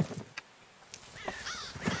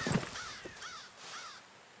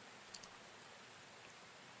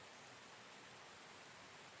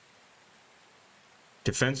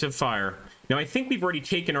 Defensive fire. Now, I think we've already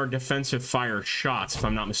taken our defensive fire shots, if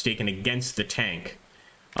I'm not mistaken, against the tank.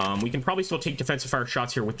 We can probably still take defensive fire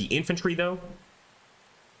shots here with the infantry, though.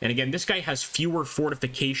 And again, this guy has fewer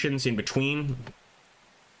fortifications in between.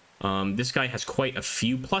 This guy has quite a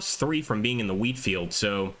few, +3 from being in the wheat field,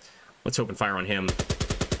 so let's open fire on him.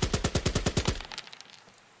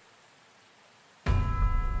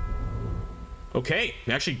 Okay,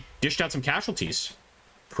 we actually dished out some casualties.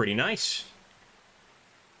 Pretty nice.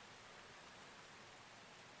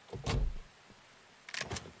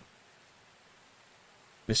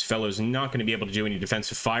 This fellow's not going to be able to do any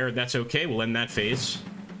defensive fire. That's okay. We'll end that phase.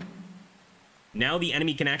 Now the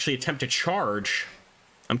enemy can actually attempt to charge.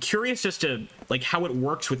 I'm curious as to, like, how it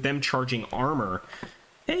works with them charging armor.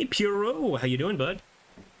 Hey, Puro. How you doing, bud?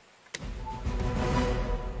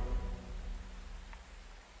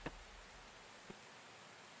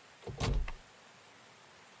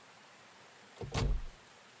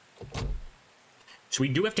 So we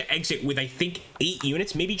do have to exit with, I think, 8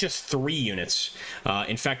 units, maybe just 3 units.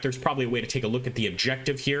 In fact, there's probably a way to take a look at the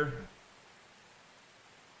objective here.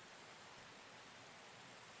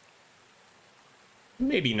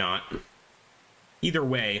 Maybe not. Either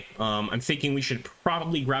way, I'm thinking we should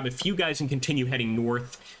probably grab a few guys and continue heading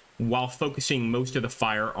north while focusing most of the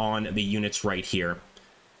fire on the units right here.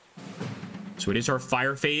 So it is our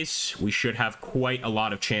fire phase. We should have quite a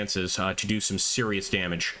lot of chances to do some serious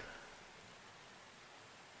damage.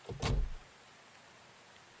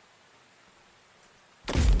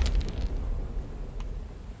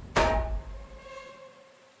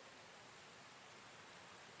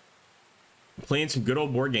 Playing some good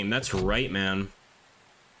old board game. That's right, man.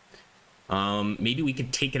 Maybe we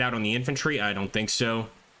could take it out on the infantry. I don't think so.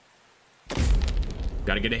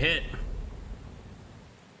 Gotta get a hit.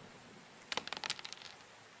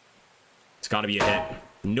 It's gotta be a hit.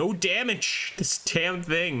 No damage. This damn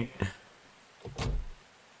thing.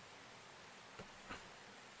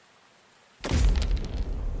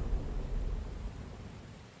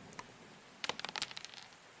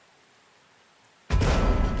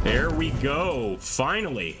 There we go.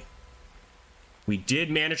 Finally. We did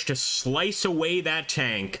manage to slice away that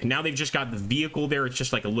tank. Now they've just got the vehicle there. It's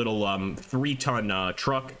just like a little 3-ton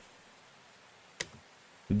truck.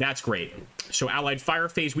 That's great. So Allied fire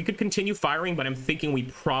phase. We could continue firing, but I'm thinking we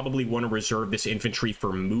probably want to reserve this infantry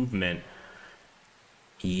for movement.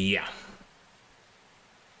 Yeah.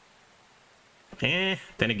 Then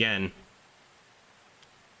again...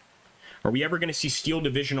 Are we ever going to see Steel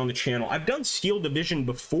Division on the channel? I've done Steel Division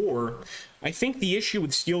before. I think the issue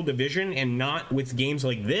with Steel Division and not with games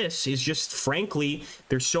like this is just, frankly,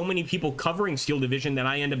 there's so many people covering Steel Division that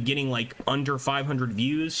I end up getting, like, under 500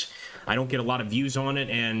 views. I don't get a lot of views on it,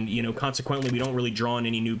 and, you know, consequently, we don't really draw in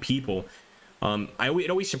any new people. It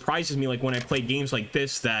always surprises me, like, when I play games like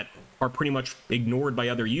this that are pretty much ignored by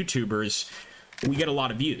other YouTubers, we get a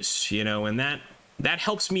lot of views, you know, and that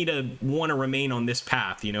helps me to want to remain on this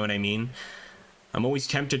path, you know what I mean? I'm always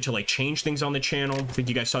tempted to, like, change things on the channel. I think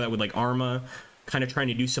you guys saw that with, like, Arma, kind of trying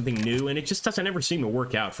to do something new, and it just doesn't ever seem to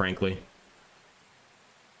work out, frankly.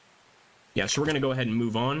 Yeah, so we're going to go ahead and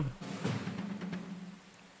move on.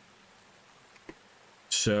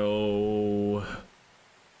 So...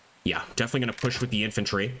 yeah, definitely going to push with the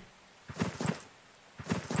infantry.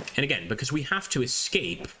 And again, because we have to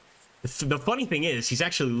escape... The funny thing is, he's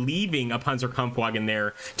actually leaving a Panzerkampfwagen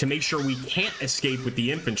there to make sure we can't escape with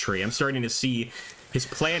the infantry. I'm starting to see his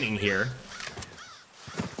planning here.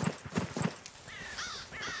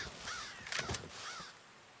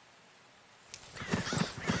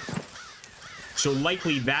 So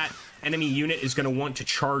likely that enemy unit is going to want to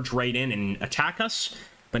charge right in and attack us.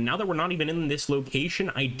 But now that we're not even in this location,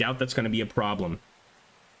 I doubt that's going to be a problem.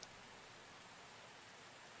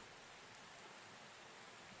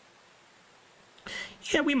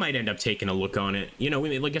 Yeah, we might end up taking a look on it. You know,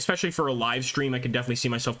 like, especially for a live stream, I could definitely see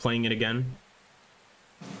myself playing it again.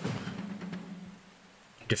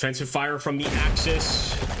 Defensive fire from the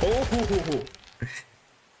Axis. Oh,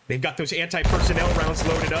 they've got those anti-personnel rounds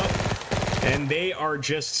loaded up, and they are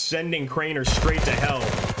just sending Craner straight to hell.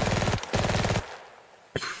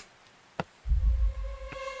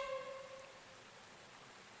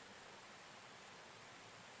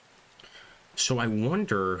 So I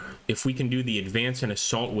wonder if we can do the advance and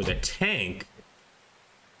assault with a tank.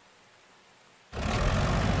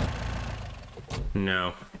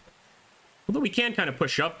 No. Although we can kind of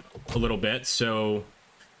push up a little bit, so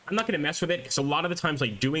I'm not going to mess with it, because a lot of the times,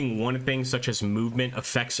 like, doing one thing such as movement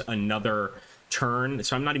affects another turn,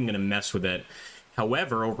 so I'm not even going to mess with it.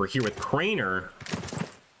 However, over here with Craner,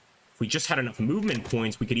 if we just had enough movement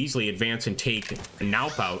points, we could easily advance and take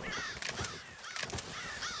Naup out.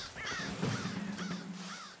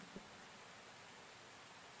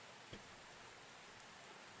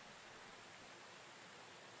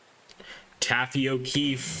 Taffy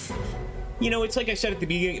O'Keefe. You know, it's like I said at the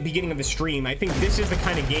beginning of the stream, I think this is the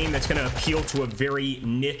kind of game that's going to appeal to a very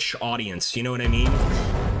niche audience, you know what I mean?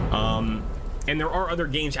 And there are other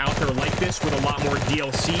games out there like this with a lot more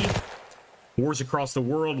DLC. Wars Across the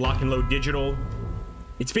World, Lock and Load Digital.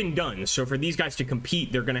 It's been done, so for these guys to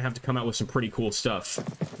compete, they're going to have to come out with some pretty cool stuff.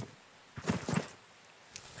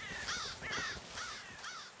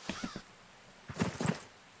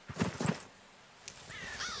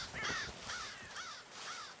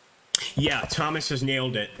 Yeah, Thomas has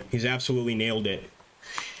nailed it. He's absolutely nailed it.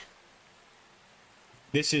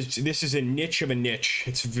 This is a niche of a niche.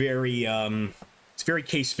 It's very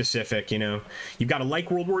case specific, you know. You've got to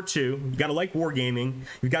like World War II. You've got to like wargaming.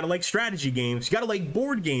 You've got to like strategy games. You got to like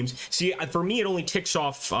board games. See, for me, it only ticks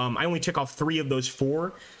off. I only tick off 3 of those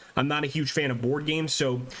 4. I'm not a huge fan of board games,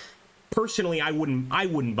 so personally, I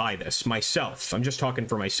wouldn't buy this myself. I'm just talking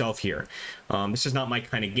for myself here. This is not my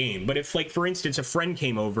kind of game. But if, like, for instance, a friend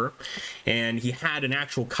came over and he had an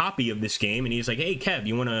actual copy of this game and he's like, "Hey, Kev,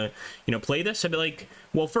 you want to, you know, play this?" I'd be like,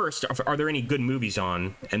 "Well, first, are there any good movies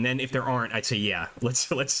on?" And then if there aren't, I'd say, "Yeah, let's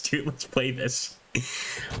play this."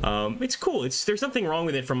 It's cool. There's nothing wrong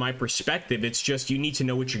with it from my perspective. It's just you need to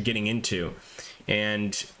know what you're getting into.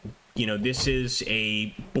 And you know, this is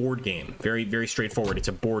a board game. Very, very straightforward. It's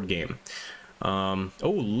a board game. Oh,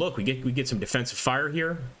 look, we get some defensive fire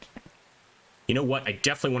here. You know what? I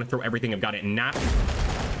definitely want to throw everything I've got it in nap.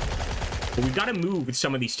 But we've got to move with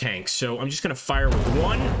some of these tanks, so I'm just going to fire with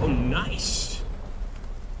 1. Oh, nice.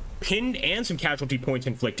 Pinned and some casualty points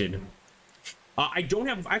inflicted. I don't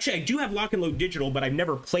have... Actually, I do have Lock and Load Digital, but I've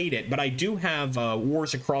never played it. But I do have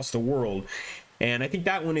Wars Across the World. And I think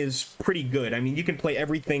that one is pretty good. I mean, you can play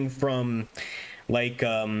everything from, like,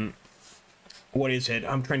 what is it?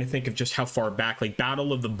 I'm trying to think of just how far back. Like,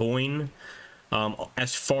 Battle of the Boyne,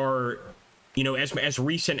 as far, you know, as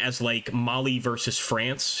recent as, like, Mali versus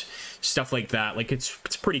France, stuff like that. Like, it's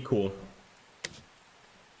pretty cool.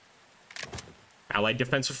 Allied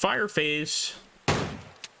defensive fire phase.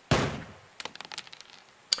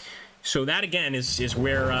 So that, again, is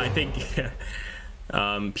where I think...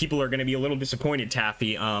 people are going to be a little disappointed,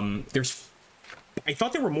 Taffy. I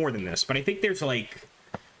thought there were more than this, but I think there's like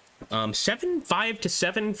 5 to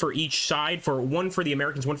 7 for each side, for 1 for the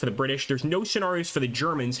Americans, 1 for the British. There's no scenarios for the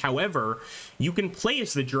Germans. However, you can play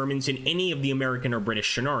as the Germans in any of the American or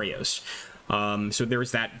British scenarios. So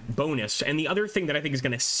there's that bonus. And the other thing that I think is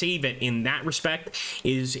going to save it in that respect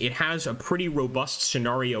is it has a pretty robust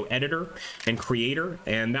scenario editor and creator,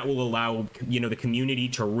 and that will allow, you know, the community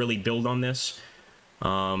to really build on this.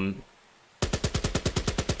 Add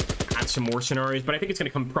some more scenarios, but I think it's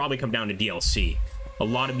going to probably come down to DLC. A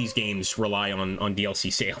lot of these games rely on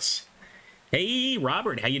DLC sales. Hey,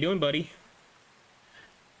 Robert, how you doing, buddy?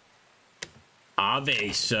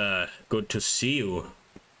 Aves, good to see you.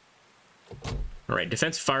 All right,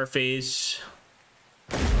 defensive fire phase.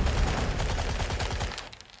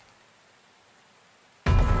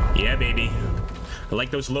 Yeah, baby. I like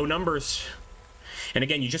those low numbers. And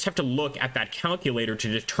again, you just have to look at that calculator to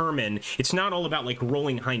determine. It's not all about, like,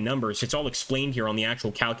 rolling high numbers. It's all explained here on the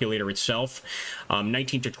actual calculator itself.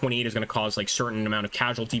 19 to 28 is going to cause, like, certain amount of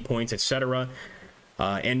casualty points, etc.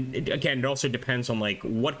 And again, it also depends on, like,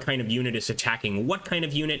 what kind of unit is attacking what kind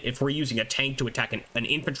of unit. If we're using a tank to attack an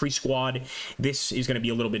infantry squad, this is going to be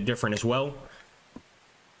a little bit different as well.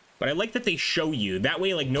 But I like that they show you. That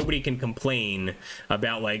way, like, nobody can complain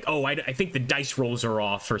about, like, oh, I think the dice rolls are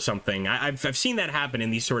off or something. I've seen that happen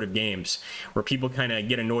in these sort of games where people kind of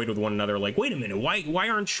get annoyed with one another. Like, wait a minute, why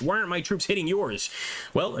aren't my troops hitting yours?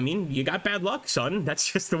 Well, I mean, you got bad luck, son.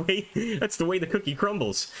 That's just the way. That's the way the cookie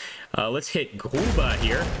crumbles. Let's hit Gruba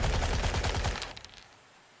here.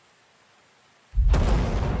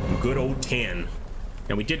 Good old 10.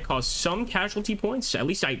 And we did cause some casualty points. At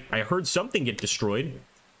least I heard something get destroyed.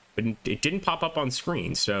 But it didn't pop up on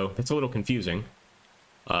screen, so that's a little confusing.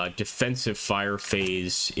 Defensive fire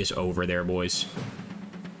phase is over there, boys.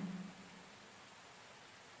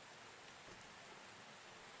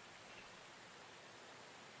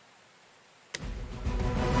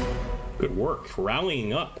 Good work,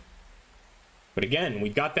 rallying up. But again, we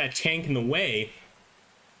got that tank in the way.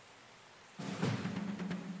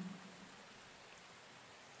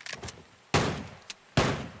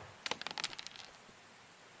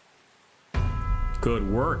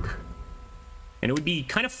 Good work. And it would be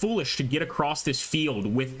kind of foolish to get across this field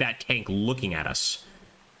with that tank looking at us.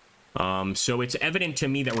 So it's evident to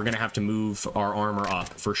me that we're going to have to move our armor up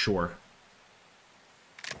for sure.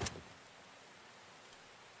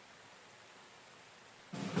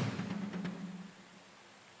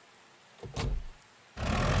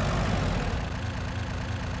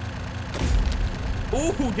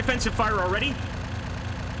 Ooh, defensive fire already.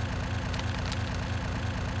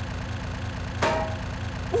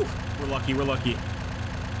 Ooh, we're lucky, we're lucky.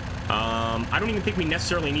 I don't even think we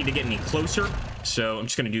necessarily need to get any closer, so I'm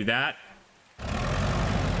just going to do that.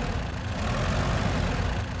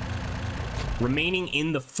 Remaining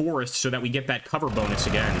in the forest so that we get that cover bonus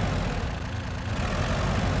again.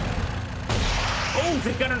 Oh,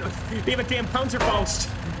 they have a damn Panzerfaust.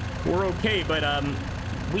 We're okay, but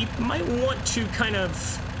we might want to kind of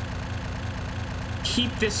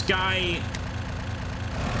keep this guy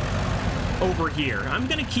over here. I'm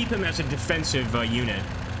going to keep him as a defensive unit.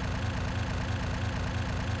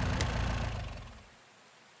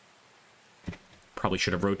 Probably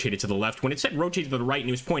should have rotated to the left. When it said rotate to the right and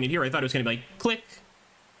it was pointed here, I thought it was going to be like, click.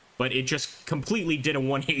 But it just completely did a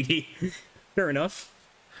 180. Fair enough.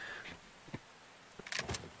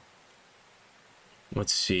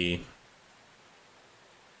 Let's see.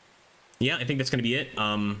 Yeah, I think that's going to be it.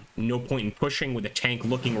 No point in pushing with the tank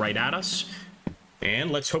looking right at us.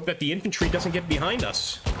 And let's hope that the infantry doesn't get behind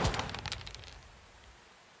us.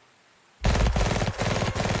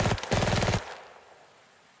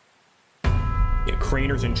 Yeah,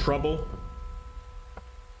 Craner's in trouble.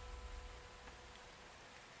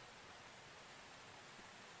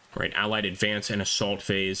 All right, Allied advance and assault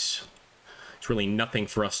phase. It's really nothing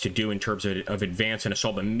for us to do in terms of advance and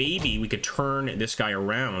assault, but maybe we could turn this guy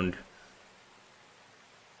around.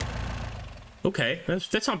 Okay,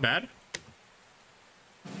 that's not bad.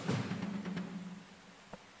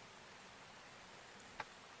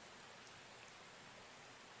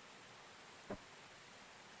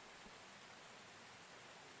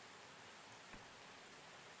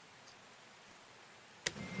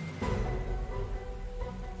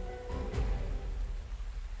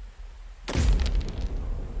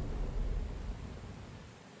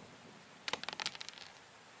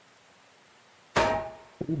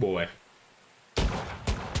 Oh boy.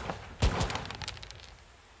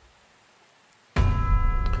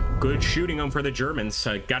 Good shooting on for the Germans.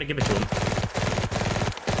 Gotta give it to them.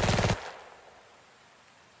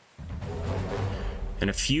 And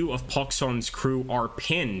a few of Poxon's crew are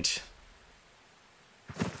pinned.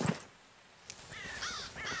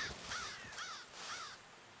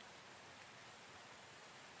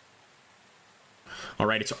 All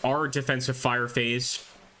right, it's our defensive fire phase.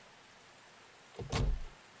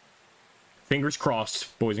 Fingers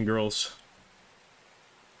crossed, boys and girls.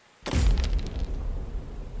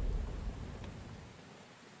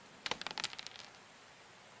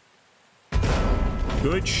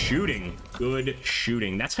 Good shooting. Good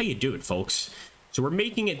shooting. That's how you do it, folks. So we're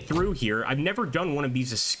making it through here. I've never done one of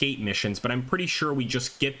these escape missions, but I'm pretty sure we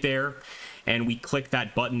just get there and we click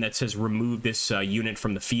that button that says remove this unit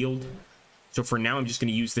from the field. So for now, I'm just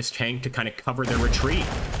going to use this tank to kind of cover their retreat.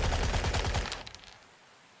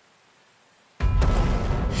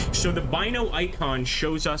 So the Bino icon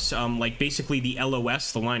shows us, like, basically the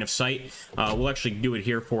LOS, the line of sight. We'll actually do it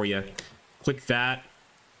here for you. Click that.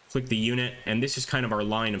 Click the unit, and this is kind of our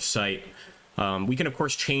line of sight. We can, of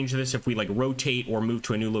course, change this if we, like, rotate or move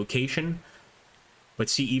to a new location. But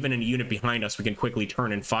see, even in a unit behind us, we can quickly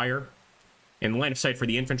turn and fire. And the line of sight for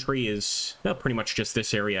the infantry is, well, pretty much just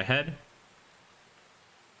this area ahead.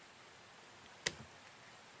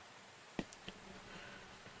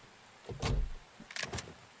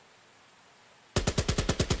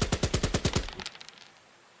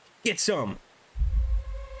 Get some.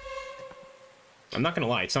 I'm not gonna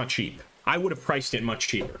lie, it's not cheap. I would have priced it much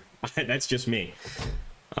cheaper. That's just me.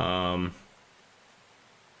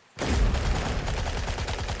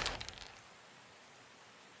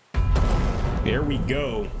 There we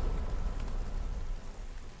go.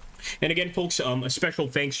 And again, folks, a special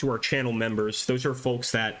thanks to our channel members. Those are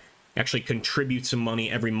folks that actually contribute some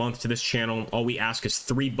money every month to this channel. All we ask is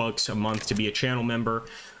 $3 a month to be a channel member.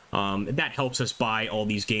 That helps us buy all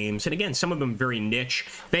these games, and again, some of them very niche.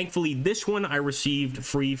 Thankfully, this one I received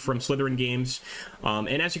free from Slytherin Games,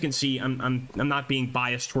 and as you can see, I'm not being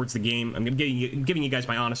biased towards the game. I'm giving you guys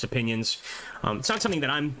my honest opinions. It's not something that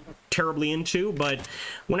I'm terribly into, but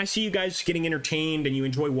when I see you guys getting entertained and you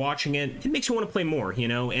enjoy watching it, it makes me want to play more, you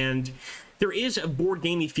know. And there is a board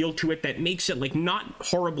gamey feel to it that makes it, like, not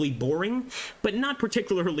horribly boring, but not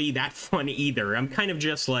particularly that fun either. I'm kind of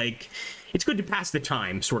just like, it's good to pass the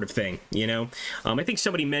time sort of thing, you know? I think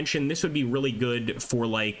somebody mentioned this would be really good for,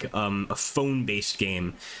 like, a phone-based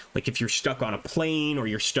game. Like, if you're stuck on a plane or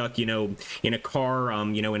you're stuck, you know, in a car,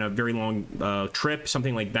 you know, in a very long trip,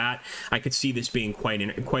 something like that, I could see this being quite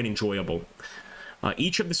enjoyable.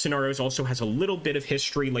 Each of the scenarios also has a little bit of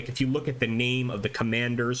history. Like if you look at the name of the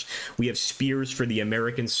commanders, we have spears for the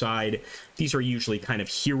American side. These are usually kind of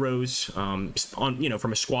heroes. On, you know,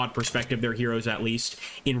 from a squad perspective, they're heroes at least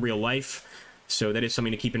in real life. So that is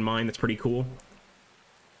something to keep in mind. That's pretty cool.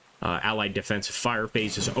 Allied defensive fire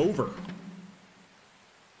phase is over.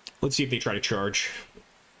 Let's see if they try to charge.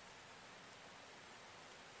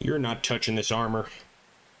 You're not touching this armor.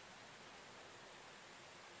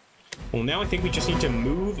 Well, now I think we just need to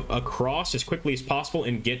move across as quickly as possible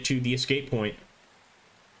and get to the escape point.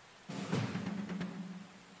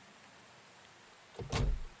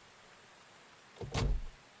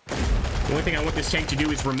 The only thing I want this tank to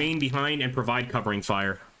do is remain behind and provide covering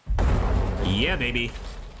fire. Yeah, baby.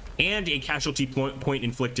 And a casualty point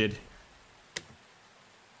inflicted.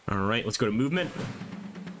 All right, let's go to movement.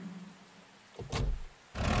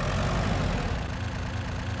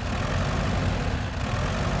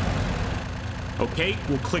 Okay,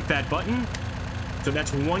 we'll click that button. So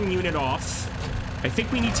that's 1 unit off. I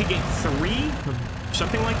think we need to get 3,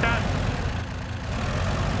 something like that.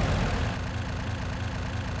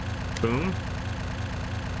 Boom.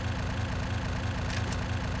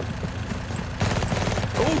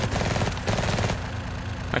 Oh!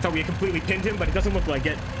 I thought we had completely pinned him, but it doesn't look like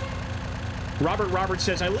it. Robert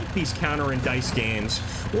says, I like these counter and dice games.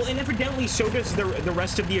 Well, and evidently so does the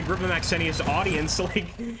rest of the Agrippa Maxenius audience.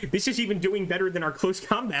 Like, this is even doing better than our close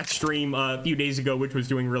combat stream a few days ago, which was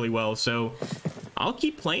doing really well. So I'll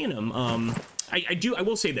keep playing them. I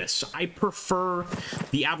will say this. I prefer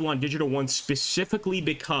the Avalon Digital one specifically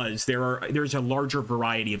because there's a larger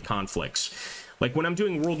variety of conflicts. Like when I'm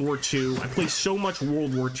doing World War II, I play so much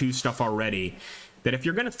World War II stuff already that if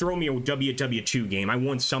you're going to throw me a WW2 game, I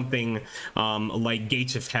want something like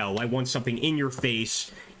Gates of Hell. I want something in your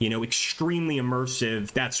face, you know, extremely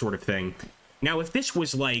immersive, that sort of thing. Now, if this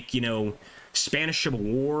was like, you know, Spanish Civil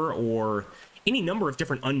War or any number of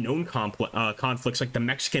different unknown conflicts like the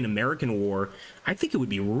Mexican-American War, I think it would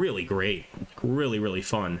be really great. Really, really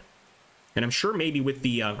fun. And I'm sure maybe with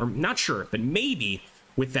the, or not sure, but maybe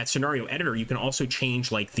with that scenario editor, you can also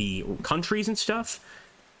change like the countries and stuff.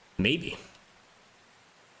 Maybe.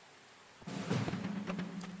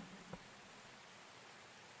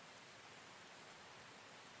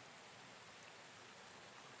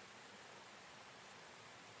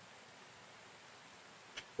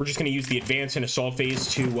 We're just going to use the advance and assault phase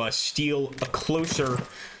to steal a closer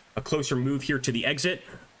move here to the exit.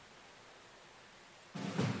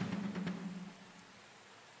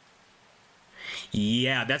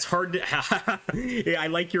 Yeah, that's hard to... Yeah, I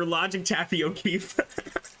like your logic, Taffy O'Keefe.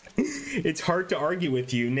 It's hard to argue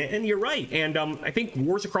with you, and you're right. And I think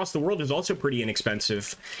Wars Across the World is also pretty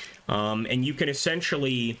inexpensive. And you can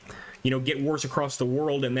essentially, you know, get Wars Across the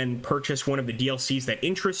World and then purchase one of the DLCs that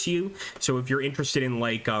interests you. So if you're interested in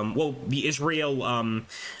like, well, the Israel-Arab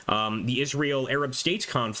states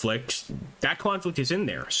conflict, that conflict is in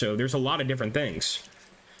there. So there's a lot of different things.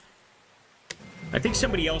 I think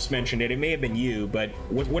somebody else mentioned it. It may have been you, but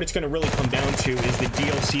what it's going to really come down to is the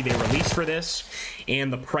DLC they released for this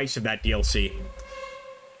and the price of that DLC.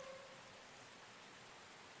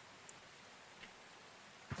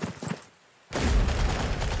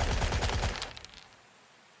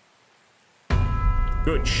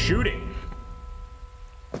 Good shooting.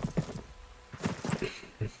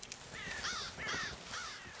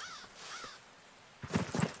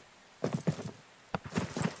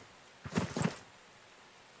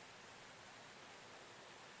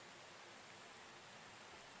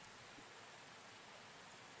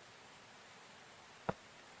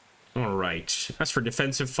 All right. As for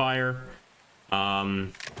defensive fire,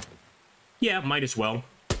 yeah, might as well.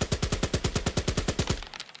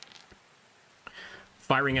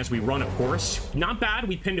 Firing as we run, of course. Not bad.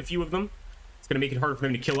 We pinned a few of them. It's going to make it harder for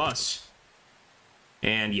them to kill us.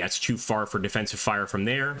 And yeah, it's too far for defensive fire from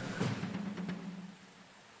there.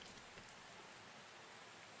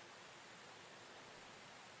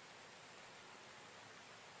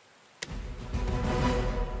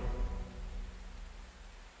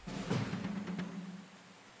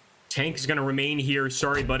 Tank is going to remain here.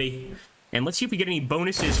 Sorry, buddy. And let's see if we get any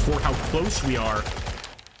bonuses for how close we are.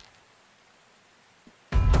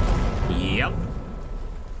 Yep.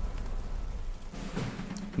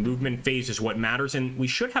 Movement phase is what matters, and we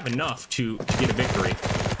should have enough to get a victory.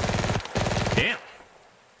 Damn.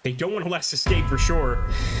 They don't want to let us escape for sure.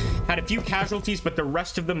 Had a few casualties, but the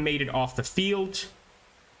rest of them made it off the field.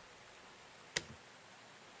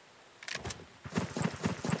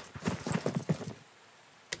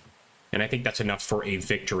 And I think that's enough for a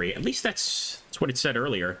victory. At least that's what it said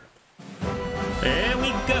earlier. There we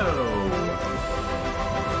go.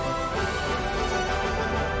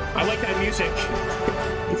 music.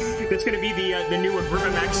 That's gonna be the new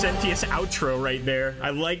Agrippa Maxentius outro right there.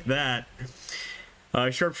 I like that.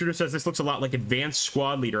 Sharpshooter says this looks a lot like Advanced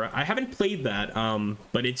Squad Leader. I haven't played that,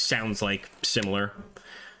 but it sounds like similar.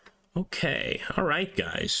 Okay, all right,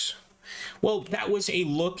 guys. Well, that was a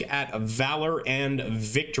look at Valor and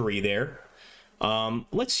Victory there.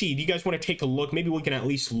 Let's see, do you guys want to take a look? Maybe we can at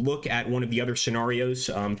least look at one of the other scenarios.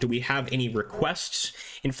 Do we have any requests?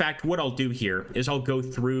 In fact, what I'll do here is I'll go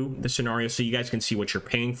through the scenario so you guys can see what you're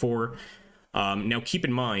paying for. Now, keep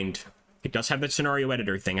in mind, it does have that scenario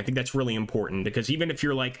editor thing. I think that's really important because even if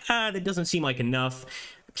you're like, that doesn't seem like enough,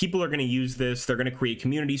 people are going to use this. They're going to create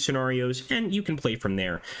community scenarios, and you can play from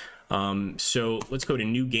there. So let's go to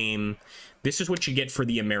new game. This is what you get for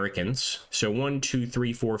the Americans. So 1, 2,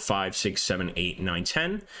 3, 4, 5, 6, 7, 8, 9,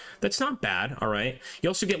 10. That's not bad, all right? You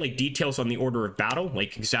also get, like, details on the order of battle,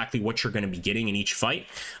 like exactly what you're going to be getting in each fight.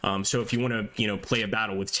 So if you want to, you know, play a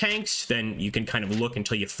battle with tanks, then you can kind of look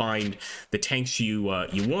until you find the tanks you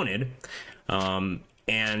wanted.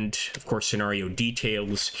 And, of course, scenario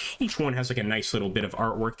details. Each one has, like, a nice little bit of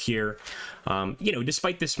artwork here. You know,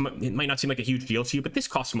 despite this, it might not seem like a huge deal to you, but this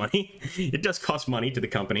costs money. It does cost money to the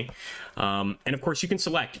company. And, of course, you can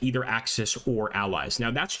select either Axis or Allies.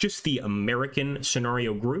 Now, that's just the American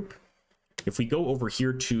scenario group. If we go over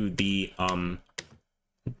here to the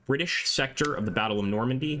British sector of the Battle of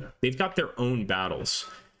Normandy, they've got their own battles.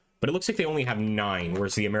 But it looks like they only have 9,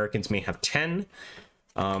 whereas the Americans may have 10.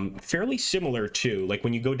 Fairly similar to, like,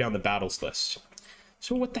 when you go down the battles list.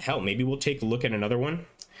 So what the hell? Maybe we'll take a look at another one.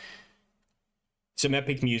 Some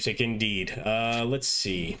epic music, indeed. Let's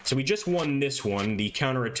see. So we just won this one, the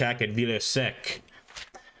counterattack at Villers-Sec.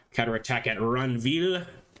 Counterattack at Ranville.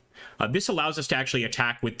 This allows us to actually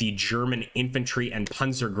attack with the German infantry and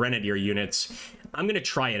Panzer Grenadier units. I'm going to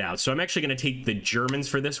try it out. So I'm actually going to take the Germans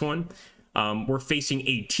for this one. We're facing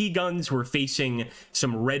AT guns. We're facing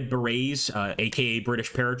some Red Berets, aka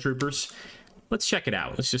British paratroopers. Let's check it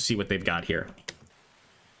out. Let's just see what they've got here.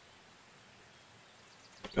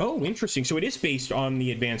 Oh, interesting. So it is based on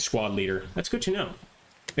the Advanced Squad Leader. That's good to know.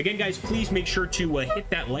 Again, guys, please make sure to hit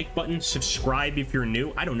that like button, subscribe if you're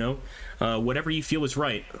new. I don't know. Whatever you feel is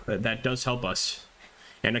right. That does help us.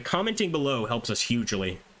 And commenting below helps us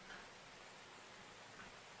hugely.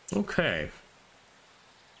 Okay.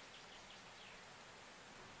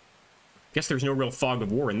 Guess there's no real fog of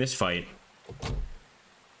war in this fight.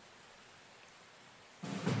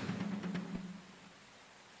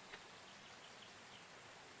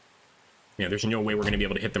 Yeah, there's no way we're going to be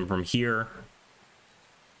able to hit them from here.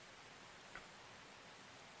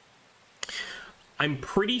 I'm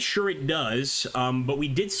pretty sure it does, but we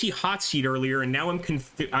did see Hot Seat earlier, and now I'm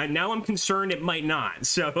concerned it might not.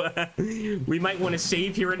 So we might want to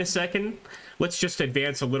save here in a second. Let's just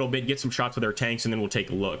advance a little bit, get some shots with our tanks, and then we'll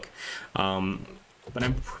take a look. But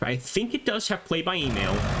I think it does have play by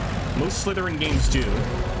email. Most Slytherin games do.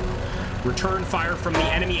 Return fire from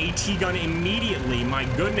the enemy AT gun immediately. My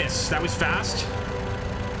goodness, that was fast.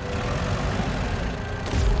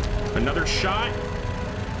 Another shot.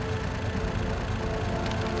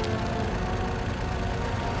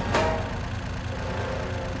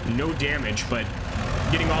 No damage, but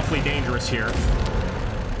getting awfully dangerous here.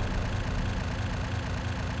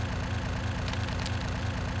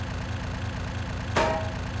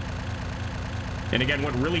 And again,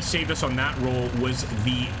 what really saved us on that roll was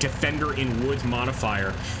the Defender in Woods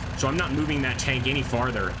modifier. So I'm not moving that tank any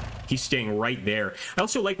farther. He's staying right there. I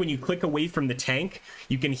also like when you click away from the tank,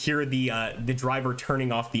 you can hear the driver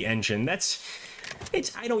turning off the engine.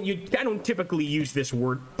 I don't typically use this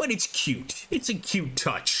word, but it's cute. It's a cute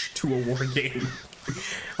touch to a war game.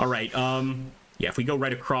 All right. Yeah, if we go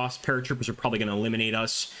right across, paratroopers are probably going to eliminate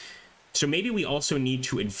us. So maybe we also need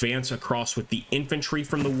to advance across with the infantry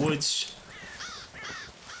from the woods.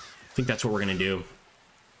 I think that's what we're going to do.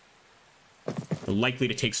 We're likely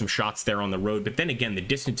to take some shots there on the road, but then again, the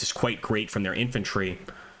distance is quite great from their infantry.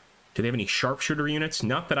 Do they have any sharpshooter units?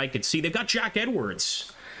 Not that I could see. They've got Jack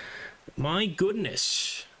Edwards. My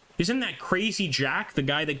goodness. Isn't that crazy Jack, the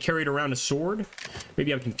guy that carried around a sword?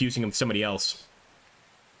 Maybe I'm confusing him with somebody else.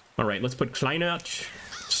 All right, let's put Kleinert,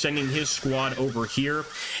 sending his squad over here.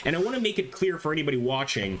 And I want to make it clear for anybody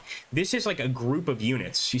watching, this is like a group of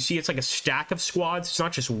units. You see, it's like a stack of squads. It's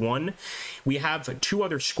not just one. We have 2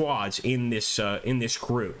 other squads in this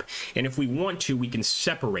group. And if we want to, we can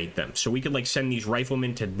separate them. So we could like send these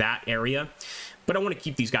riflemen to that area. But I want to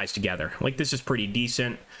keep these guys together. Like, this is pretty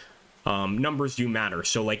decent. Numbers do matter.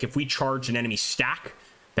 So like if we charge an enemy stack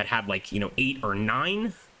that had like, you know, 8 or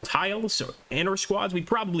 9 tiles and our squads, we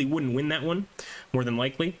probably wouldn't win that one, more than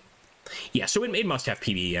likely. Yeah, so it must have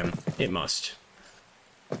PBEM. It must.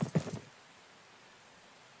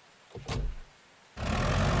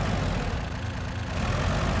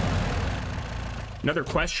 Another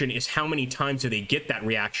question is how many times do they get that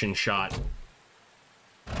reaction shot?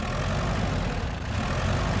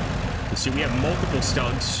 You see, we have multiple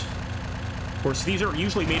Stugs. Of course, these are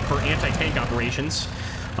usually made for anti-tank operations.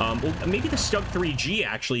 Well, maybe the Stug 3G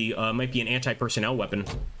actually might be an anti-personnel weapon.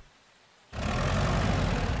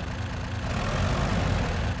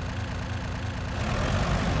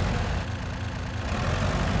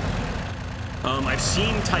 I've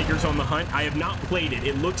seen Tigers on the Hunt. I have not played it.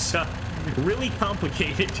 It looks really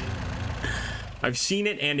complicated. I've seen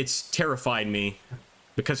it, and it's terrified me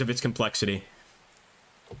because of its complexity.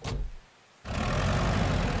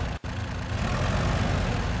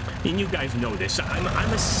 And you guys know this.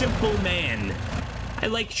 I'm a simple man. I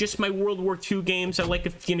like just my World War II games. I like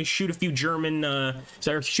to, you know, shoot a few German,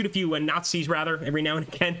 shoot a few Nazis, rather, every now and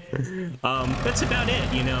again. That's about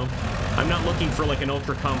it, you know. I'm not looking for, like, an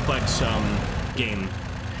ultra-complex, game.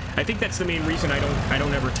 I think that's the main reason I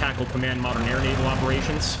don't ever tackle Command Modern Air Naval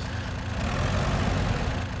Operations.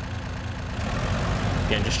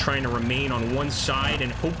 Again, just trying to remain on one side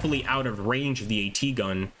and hopefully out of range of the AT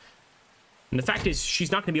gun. And the fact is, she's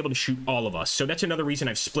not going to be able to shoot all of us, so that's another reason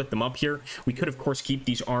I've split them up here. We could, of course, keep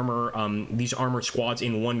these armor squads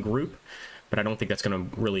in one group, but I don't think that's going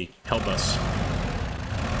to really help us.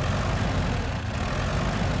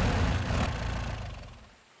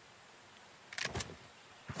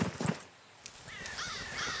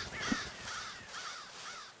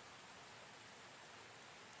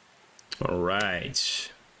 All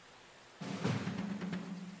right.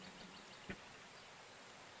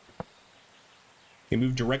 We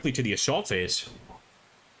move directly to the assault phase.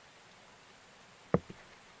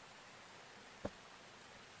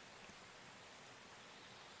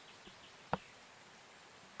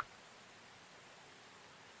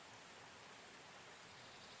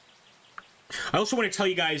 I also want to tell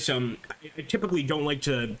you guys, I typically don't like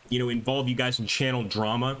to, you know, involve you guys in channel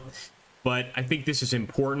drama, but I think this is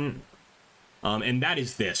important. And that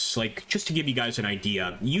is this, like, just to give you guys an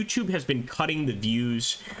idea, YouTube has been cutting the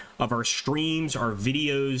views of our streams, our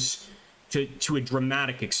videos, to a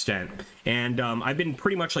dramatic extent. And I've been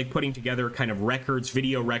pretty much, like, putting together kind of records,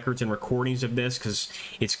 video records and recordings of this, because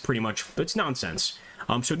it's pretty much, it's nonsense.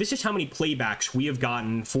 So this is how many playbacks we have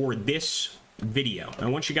gotten for this video. I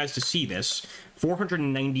want you guys to see this.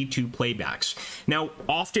 492 playbacks. Now,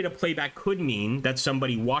 often a playback could mean that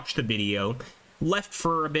somebody watched the video, left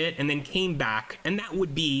for a bit, and then came back, and that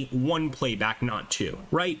would be one playback, not two,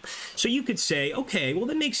 right? So you could say, okay, well,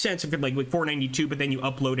 that makes sense if it's like 492, but then you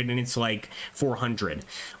upload it and it's like 400.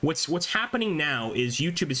 What's happening now is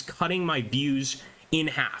YouTube is cutting my views in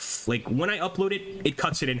half. Like, when I upload it, it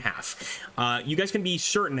cuts it in half. You guys can be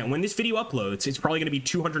certain that when this video uploads, it's probably going to be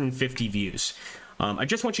 250 views. I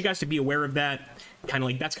just want you guys to be aware of that. Kind of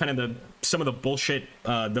like, that's kind of some of the bullshit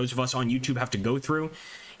those of us on YouTube have to go through.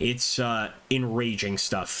 It's enraging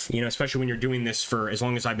stuff, you know, especially when you're doing this for as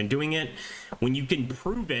long as I've been doing it. When you can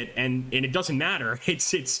prove it and it doesn't matter,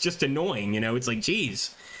 it's just annoying, you know. It's like,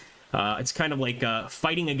 geez. It's kind of like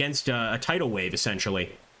fighting against a tidal wave,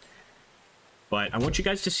 essentially. But I want you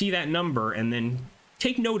guys to see that number and then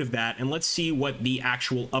take note of that, and let's see what the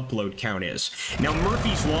actual upload count is. Now,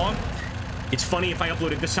 Murphy's Law, it's funny if I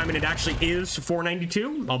upload it this time and it actually is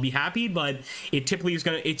 492, I'll be happy, but it typically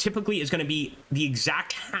is gonna be the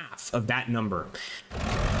exact half of that number.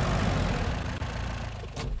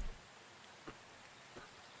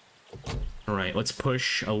 All right, let's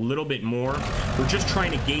push a little bit more. We're just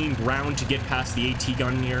trying to gain ground to get past the AT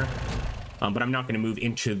gun here, but I'm not gonna move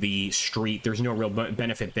into the street. There's no real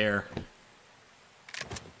benefit there.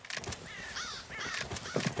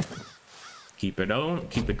 Keep it on,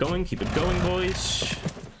 keep it going, boys.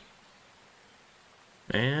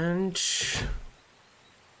 And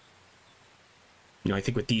you know, I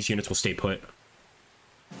think with these units we'll stay put.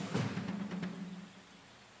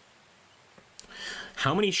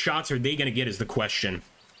 How many shots are they gonna get is the question.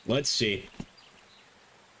 Let's see.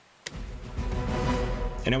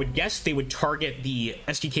 And I would guess they would target the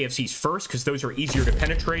SDKFCs first, because those are easier to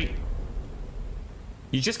penetrate.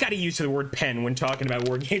 You just got to use the word pen when talking about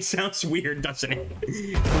Boardgame. Sounds weird, doesn't it?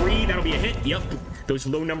 3, that'll be a hit. Yep. Those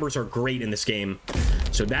low numbers are great in this game.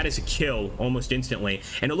 So that is a kill almost instantly.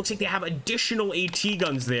 And it looks like they have additional AT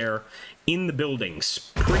guns there in the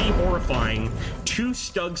buildings. Pretty horrifying. 2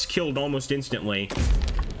 Stugs killed almost instantly.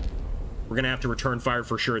 We're going to have to return fire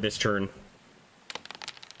for sure this turn.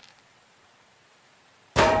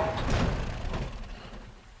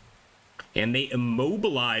 And they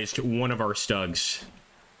immobilized one of our Stugs.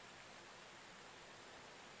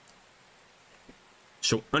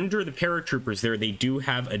 So under the paratroopers there, they do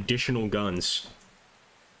have additional guns.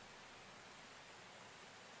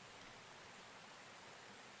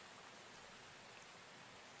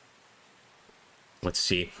 Let's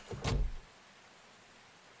see.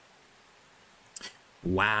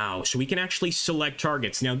 Wow, so we can actually select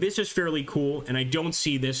targets. Now, this is fairly cool, and I don't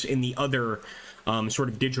see this in the other sort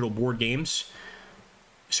of digital board games.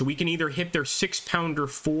 So we can either hit their 6-pounder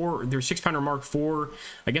their 6-pounder Mark IV.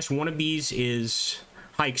 I guess one of these is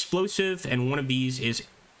high explosive, and one of these is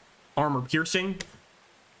armor piercing.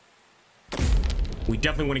 We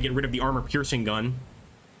definitely want to get rid of the armor piercing gun.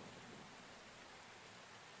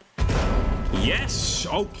 Yes!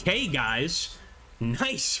 Okay, guys.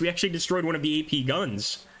 Nice! We actually destroyed one of the AP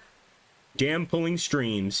guns. Damn pulling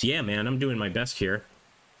streams. Yeah, man, I'm doing my best here.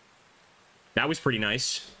 That was pretty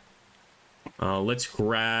nice. Let's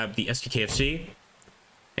grab the STKFC.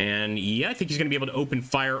 And yeah, I think he's going to be able to open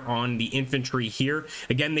fire on the infantry here.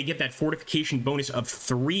 Again, they get that fortification bonus of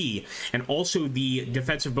 3, and also the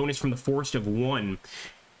defensive bonus from the forest of 1.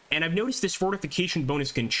 And I've noticed this fortification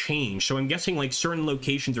bonus can change, so I'm guessing like certain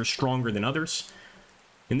locations are stronger than others.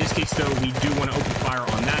 In this case, though, we do want to open fire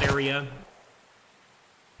on that area.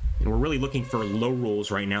 And we're really looking for low rolls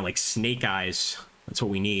right now, like snake eyes. That's what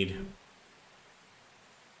we need.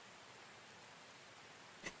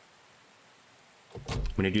 I'm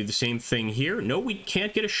going to do the same thing here. No, we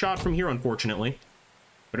can't get a shot from here, unfortunately.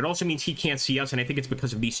 But it also means he can't see us, and I think it's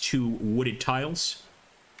because of these 2 wooded tiles.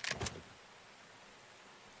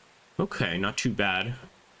 Okay, not too bad.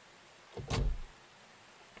 I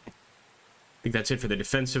think that's it for the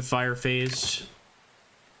defensive fire phase.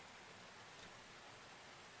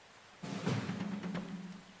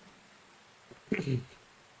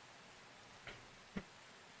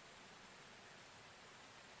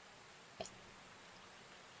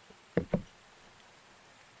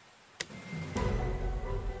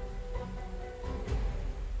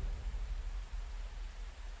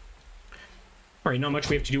 All right, not much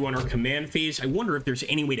we have to do on our command phase. I wonder if there's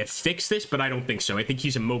any way to fix this, but I don't think so. I think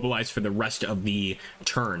he's immobilized for the rest of the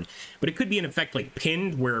turn. But it could be an effect like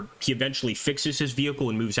pinned, where he eventually fixes his vehicle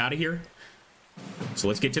and moves out of here. So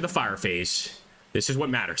let's get to the fire phase. This is what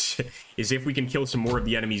matters, is if we can kill some more of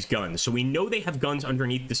the enemy's guns. So we know they have guns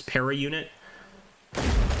underneath this para unit.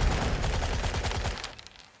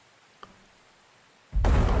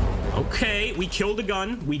 Okay, we killed a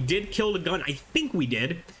gun. We did kill a gun. I think we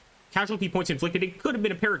did. Casualty points inflicted. It could have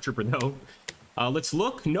been a paratrooper, though. Let's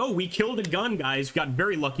look. No, we killed a gun, guys. We got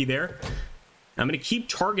very lucky there. I'm going to keep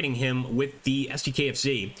targeting him with the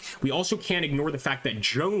STKFZ. We also can't ignore the fact that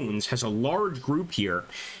Jones has a large group here.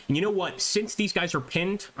 And you know what? Since these guys are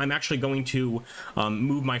pinned, I'm actually going to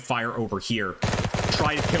move my fire over here.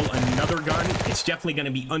 Try to kill another gun. It's definitely going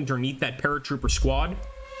to be underneath that paratrooper squad.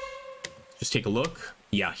 Just take a look.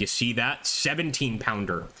 Yeah, you see that?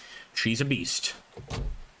 17-pounder. She's a beast.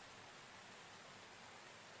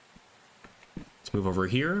 Let's move over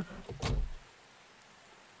here.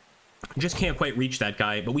 Just can't quite reach that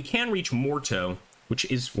guy, but we can reach Morto, which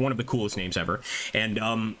is one of the coolest names ever. And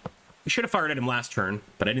we should have fired at him last turn,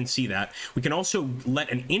 but I didn't see that. We can also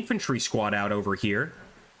let an infantry squad out over here.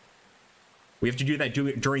 We have to do that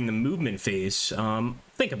during the movement phase.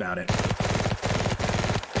 Think about it.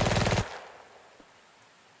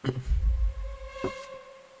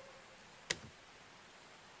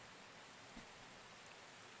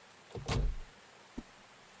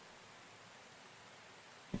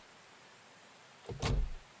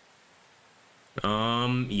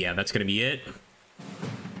 Yeah, that's gonna be it.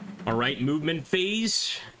 All right, movement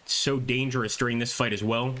phase. It's so dangerous during this fight as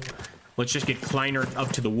well. Let's just get Kleiner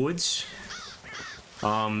up to the woods.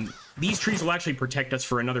 These trees will actually protect us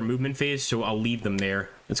for another movement phase, so I'll leave them there.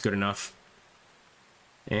 That's good enough.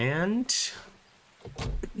 And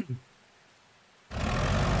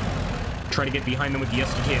try to get behind them with the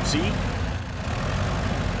SDKFZ.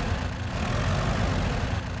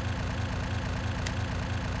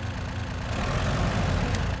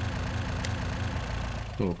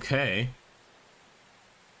 Okay.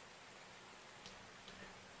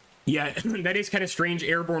 Yeah, that is kind of strange.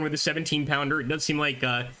 Airborne with a 17-pounder. It does seem like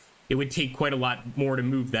it would take quite a lot more to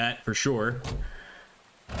move that, for sure.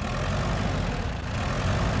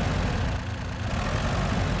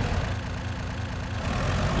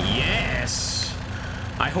 Yes!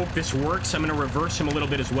 I hope this works. I'm going to reverse him a little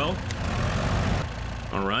bit as well.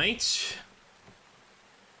 All right.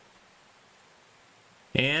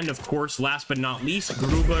 And, of course, last but not least,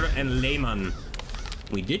 Gruber and Lehmann.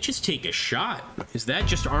 We did just take a shot. Is that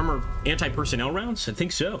just armor anti-personnel rounds? I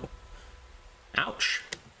think so. Ouch.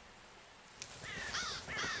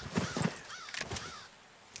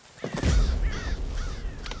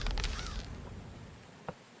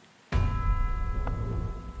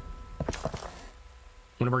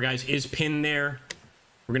 One of our guys is pinned there.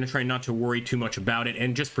 We're going to try not to worry too much about it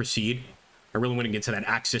and just proceed. I really want to get to that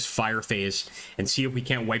Axis fire phase and see if we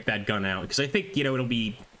can't wipe that gun out. Because I think, you know, it'll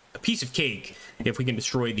be a piece of cake if we can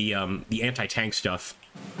destroy the anti-tank stuff.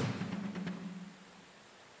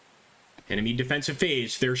 Enemy defensive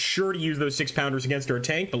phase. They're sure to use those 6-pounders against our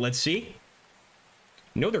tank, but let's see.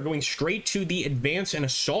 No, they're going straight to the advance and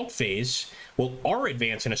assault phase. Well, our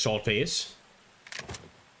advance and assault phase.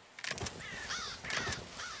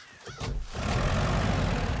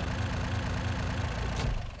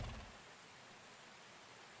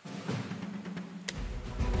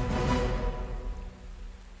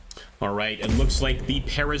 All right, it looks like the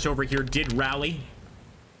Paras over here did rally.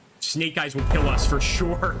 Snake Eyes will kill us for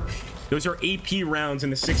sure. Those are AP rounds in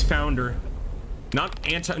the 6-pounder.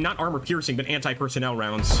 Not armor piercing, but anti-personnel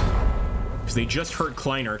rounds. Because they just hurt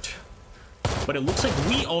Kleinert. But it looks like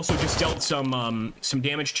we also just dealt some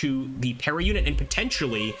damage to the para unit and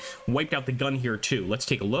potentially wiped out the gun here too. Let's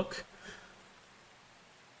take a look.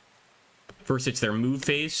 First, it's their move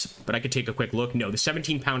phase, but I could take a quick look. No, the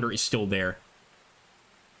 17-pounder is still there.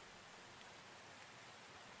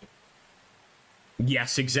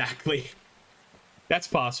 Yes, exactly. That's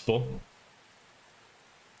possible.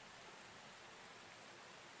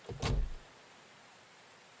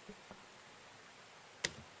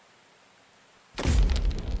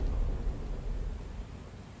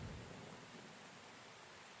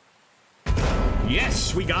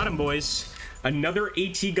 Yes, we got him, boys. Another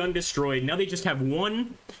AT gun destroyed. Now they just have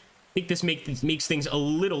one. I think this makes things a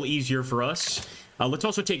little easier for us. Let's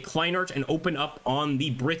also take Kleinert and open up on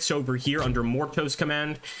the Brits over here under Morto's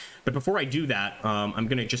command. But before I do that, I'm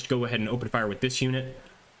going to just go ahead and open fire with this unit.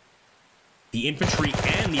 The infantry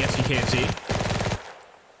and the SDKFZ.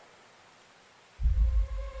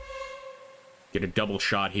 Get a double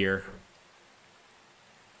shot here.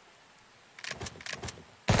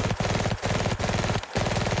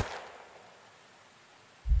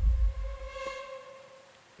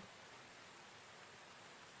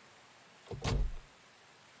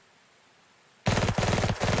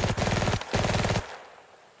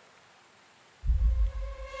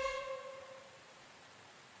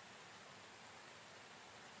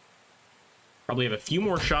 Probably have a few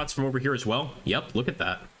more shots from over here as well. Yep, look at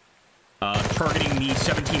that. Targeting the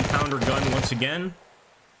 17-pounder gun once again.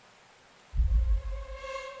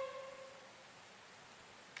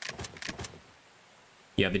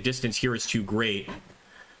 Yeah, the distance here is too great.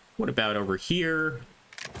 What about over here?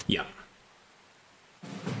 Yeah.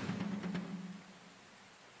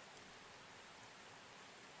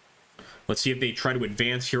 Let's see if they try to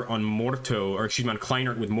advance here on Morto, or excuse me, on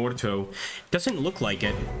Kleinert with Morto. Doesn't look like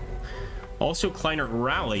it. Also, Kleinert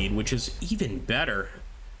rallied, which is even better.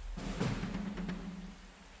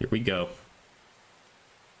 Here we go.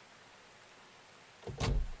 So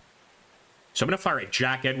I'm going to fire at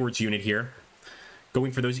Jack Edwards' unit here.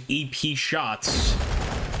 Going for those EP shots.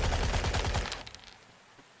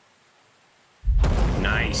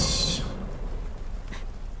 Nice.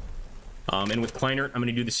 And with Kleinert, I'm going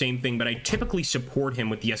to do the same thing, but I typically support him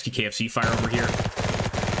with the SDKFC fire over here.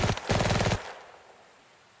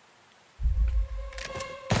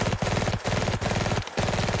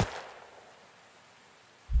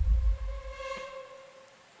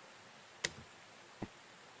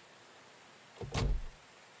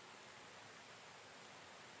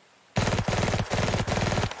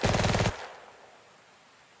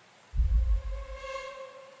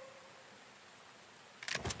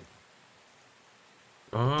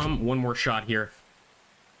 One more shot here.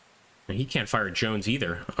 And he can't fire at Jones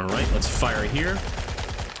either. All right, let's fire here.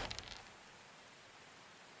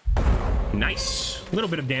 Nice. A little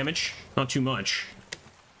bit of damage, not too much.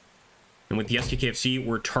 And with the SKKFC,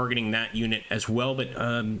 we're targeting that unit as well, but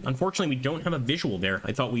unfortunately, we don't have a visual there.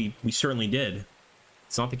 I thought we certainly did.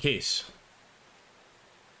 It's not the case.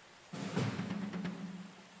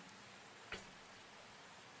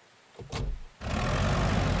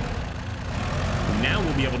 Now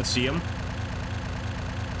we'll be able to see him.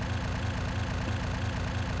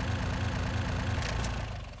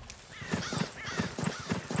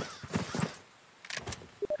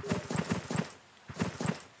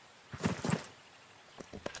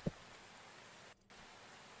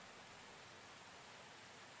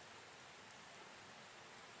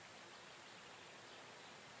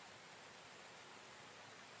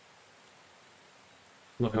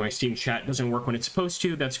 Look how my Steam chat doesn't work when it's supposed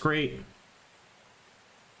to. That's great.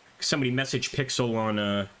 Somebody message Pixel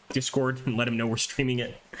on Discord and let him know we're streaming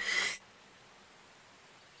it.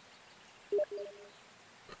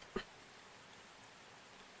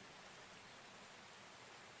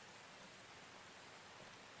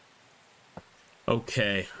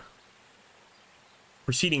 Okay.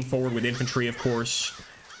 Proceeding forward with infantry, of course.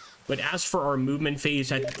 But as for our movement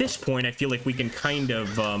phase, at this point, I feel like we can kind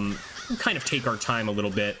of take our time a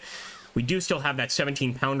little bit. We do still have that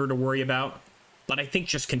 17-pounder to worry about, but I think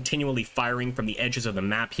just continually firing from the edges of the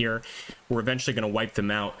map here, we're eventually going to wipe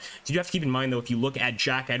them out. So you have to keep in mind, though, if you look at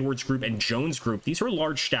Jack Edwards' group and Jones' group, these are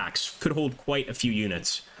large stacks. Could hold quite a few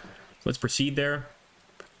units. So let's proceed there.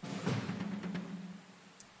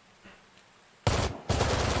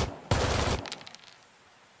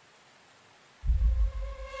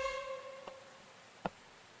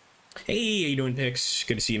 Hey, how you doing, Pix?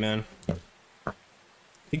 Good to see you, man. I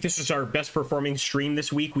think this was our best performing stream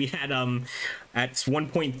this week. We had at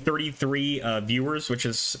 1.33 viewers, which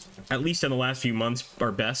is, at least in the last few months,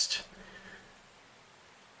 our best.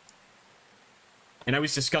 And I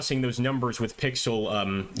was discussing those numbers with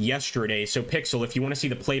Pixel yesterday. So Pixel, if you want to see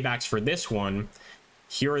the playbacks for this one,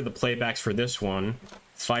 here are the playbacks for this one,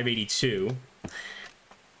 582.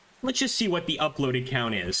 Let's just see what the uploaded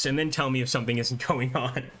count is, and then tell me if something isn't going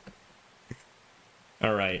on.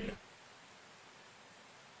 All right.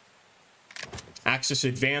 Axis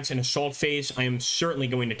advance and assault phase. I am certainly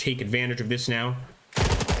going to take advantage of this now.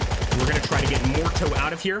 We're going to try to get Morto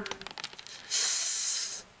out of here.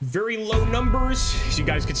 Very low numbers. As you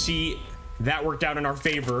guys can see, that worked out in our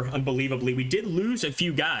favor, unbelievably. We did lose a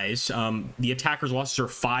few guys. The attackers' losses are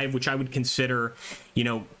 5, which I would consider, you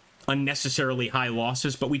know, unnecessarily high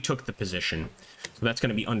losses, but we took the position. So that's going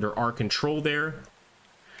to be under our control there.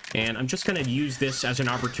 And I'm just going to use this as an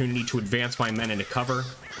opportunity to advance my men into cover.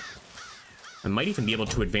 I might even be able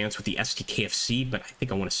to advance with the STKFC, but I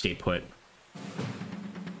think I want to stay put.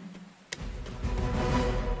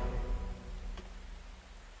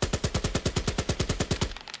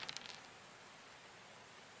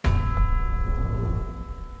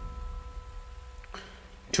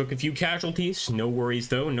 Took a few casualties. No worries,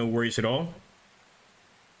 though. No worries at all.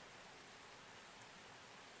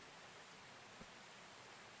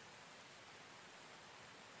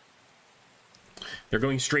 They're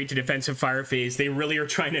going straight to defensive fire phase. They really are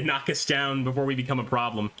trying to knock us down before we become a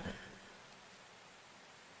problem.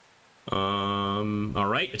 All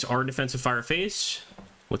right, it's our defensive fire phase.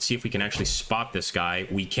 Let's see if we can actually spot this guy.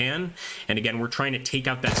 We can. And again, we're trying to take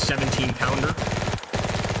out that 17-pounder.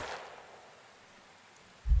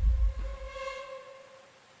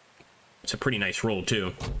 It's a pretty nice roll,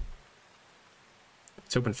 too.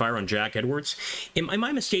 Let's open fire on Jack Edwards. Am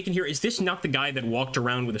I mistaken here? Is this not the guy that walked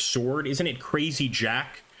around with a sword? Isn't it Crazy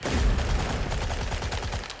Jack?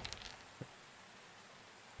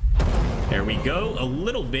 There we go. A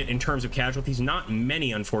little bit in terms of casualties. Not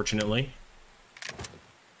many, unfortunately.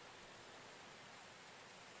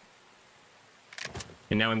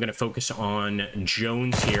 And now I'm going to focus on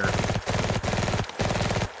Jones here.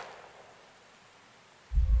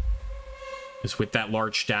 Because with that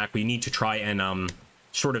large stack, we need to try and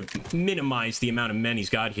sort of minimize the amount of men he's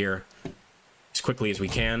got here as quickly as we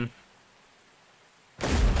can.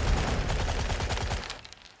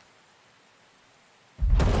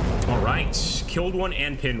 All right, killed one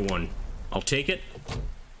and pinned one. I'll take it.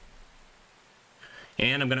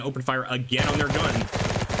 And I'm going to open fire again on their gun.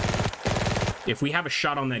 If we have a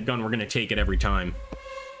shot on that gun, we're going to take it every time.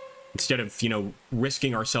 Instead of, you know,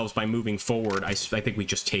 risking ourselves by moving forward, I think we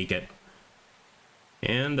just take it.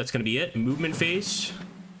 And that's going to be it. Movement phase.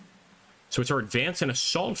 So it's our advance and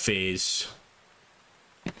assault phase.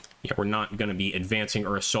 Yeah, we're not going to be advancing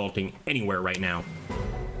or assaulting anywhere right now.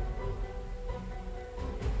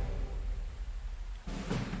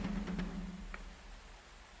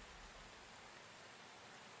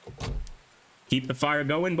 Keep the fire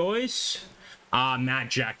going, boys. Ah, Matt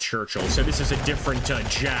Jack Churchill. So this is a different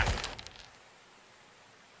Jack.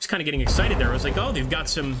 Kind of getting excited there. I was like, oh, they've got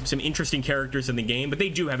some interesting characters in the game, but they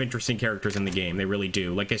do have interesting characters in the game. They really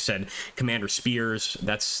do. Like I said, Commander Spears,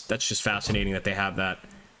 that's just fascinating that they have that.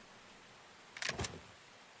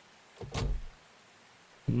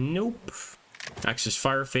 Nope. Axis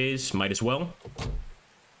fire phase, might as well.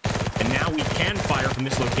 And now we can fire from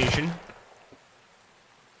this location.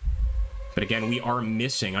 But again, we are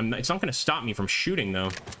missing. It's not going to stop me from shooting,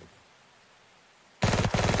 though.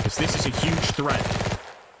 Because this is a huge threat.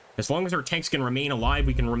 As long as our tanks can remain alive,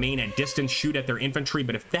 we can remain at distance, shoot at their infantry.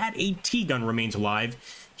 But if that AT gun remains alive,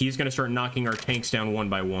 he's going to start knocking our tanks down one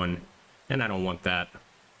by one. And I don't want that.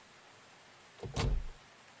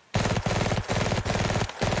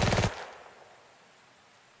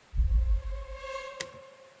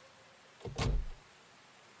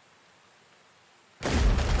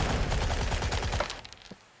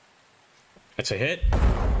 That's a hit.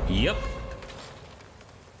 Yep.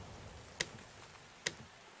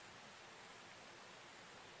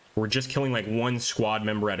 We're just killing like one squad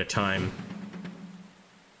member at a time.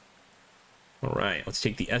 All right, let's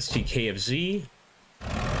take the STKFZ.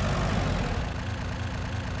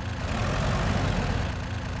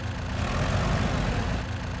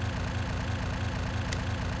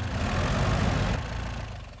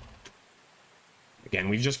 Again,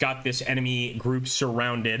 we've just got this enemy group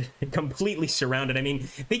surrounded, completely surrounded. I mean,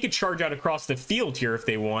 they could charge out across the field here if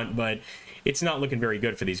they want, but it's not looking very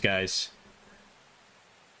good for these guys.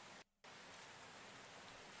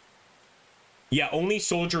 Yeah, only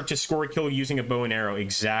soldier to score a kill using a bow and arrow.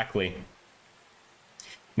 Exactly.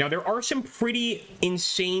 Now, there are some pretty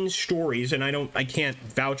insane stories, and I can't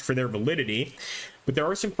vouch for their validity, but there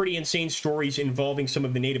are some pretty insane stories involving some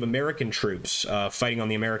of the Native American troops fighting on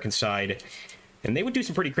the American side. And they would do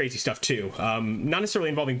some pretty crazy stuff, too. Not necessarily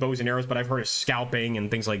involving bows and arrows, but I've heard of scalping and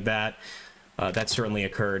things like that. That certainly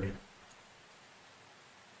occurred.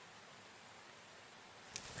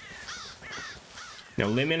 Now,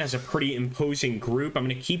 Lemon has a pretty imposing group. I'm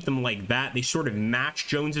going to keep them like that. They sort of match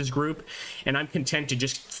Jones's group, and I'm content to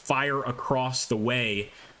just fire across the way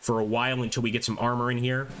for a while until we get some armor in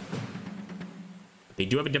here. They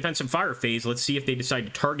do have a defensive fire phase. Let's see if they decide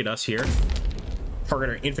to target us here. Target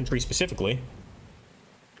our infantry specifically.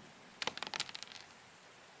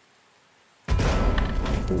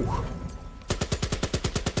 Ooh.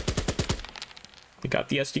 We got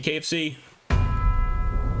the SDKFC.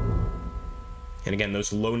 And again,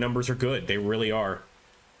 those low numbers are good. They really are.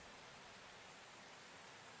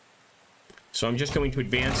 So I'm just going to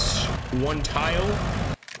advance one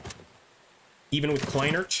tile, even with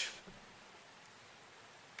Kleinert.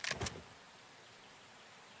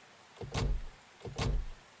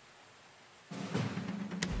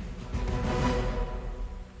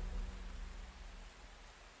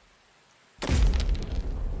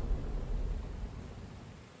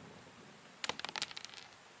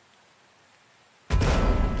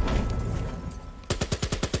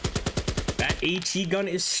 AT gun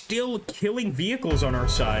is still killing vehicles on our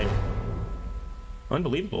side.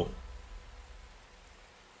 Unbelievable.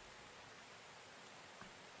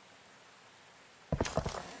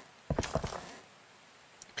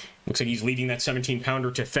 Looks like he's leaving that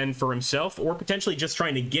 17-pounder to fend for himself, or potentially just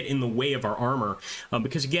trying to get in the way of our armor.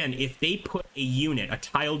 Because again, if they put a unit, a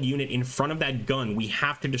tiled unit, in front of that gun, we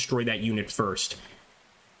have to destroy that unit first.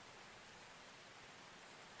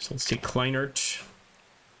 So let's take Kleinert.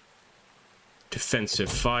 Defensive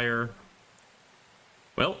fire.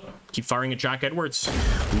 Well, keep firing at Jack Edwards.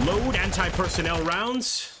 Load anti-personnel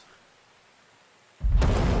rounds.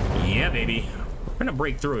 Yeah, baby. We're gonna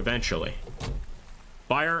break through eventually.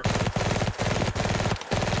 Fire.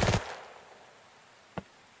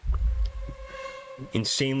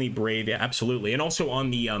 Insanely brave, yeah, absolutely. And also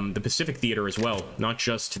on the Pacific Theater as well, not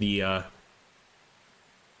just the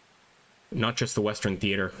Western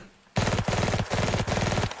Theater.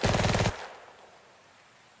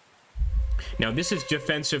 Now, this is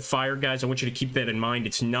defensive fire, guys. I want you to keep that in mind.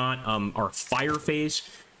 It's not our fire phase,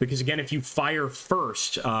 because, again, if you fire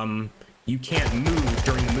first, you can't move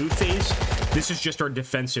during the move phase. This is just our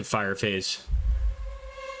defensive fire phase.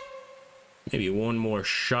 Maybe one more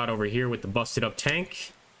shot over here with the busted-up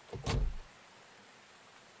tank.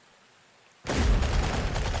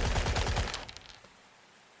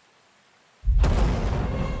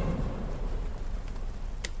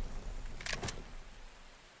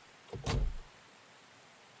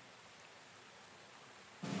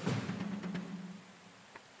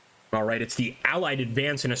 All right, it's the Allied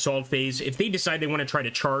advance and assault phase. If they decide they want to try to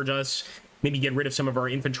charge us, maybe get rid of some of our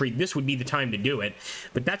infantry, this would be the time to do it.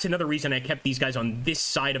 But that's another reason I kept these guys on this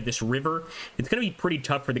side of this river. It's going to be pretty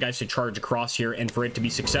tough for the guys to charge across here and for it to be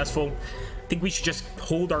successful. I think we should just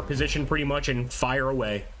hold our position pretty much and fire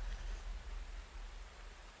away.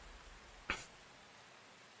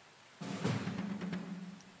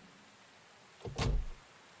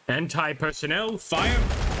 Anti-personnel, fire.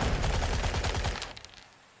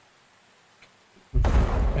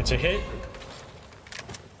 That's a hit.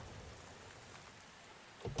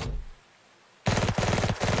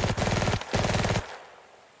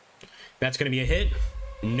 That's going to be a hit.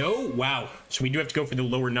 No? Wow. So we do have to go for the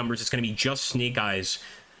lower numbers. It's going to be just Snake Eyes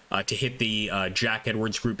to hit the Jack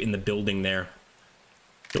Edwards group in the building there.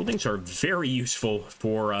 Buildings are very useful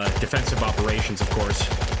for defensive operations, of course.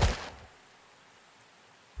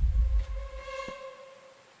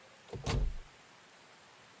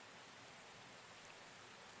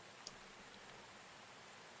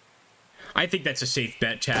 I think that's a safe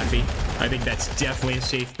bet, Taffy. I think that's definitely a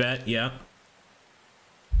safe bet, yeah.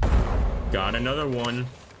 Got another one.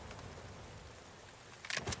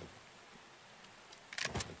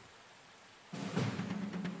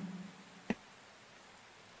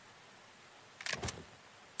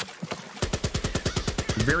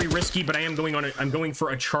 Very risky, but I'm going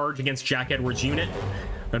for a charge against Jack Edwards' unit.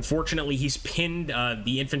 Unfortunately, he's pinned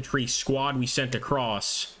the infantry squad we sent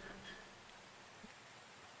across.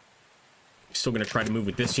 Still going to try to move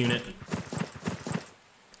with this unit.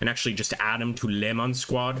 And actually just add him to Lehmann's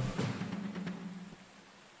squad.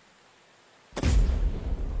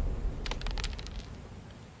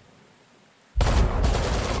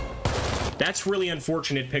 That's really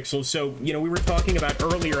unfortunate, Pixel. So, you know, we were talking about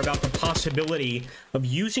earlier about the possibility of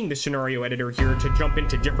using the scenario editor here to jump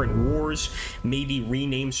into different wars, maybe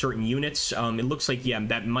rename certain units. It looks like, yeah,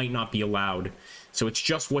 that might not be allowed. So it's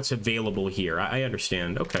just what's available here. I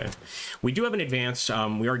understand. Okay. We do have an advance.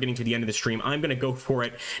 We are getting to the end of the stream. I'm going to go for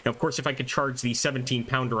it. Now, of course, if I could charge the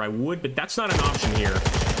 17-pounder, I would, but that's not an option here.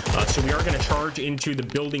 So we are going to charge into the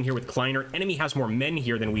building here with Kleiner. Enemy has more men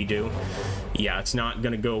here than we do. Yeah, it's not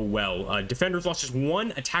going to go well. Defenders losses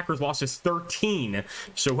 1, attackers losses 13.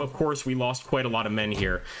 So, of course, we lost quite a lot of men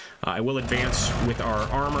here. I will advance with our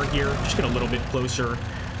armor here. Just get a little bit closer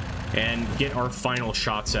and get our final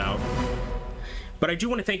shots out. But I do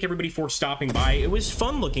want to thank everybody for stopping by. It was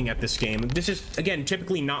fun looking at this game. This is, again,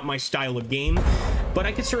 typically not my style of game, but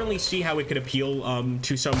I could certainly see how it could appeal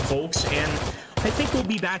to some folks, and I think we'll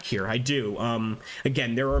be back here. I do.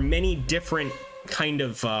 Again, there are many different kind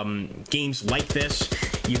of games like this.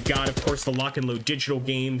 You've got, of course, the lock and load digital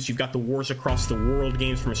games. You've got the Wars Across the World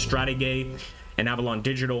games from Strategy and Avalon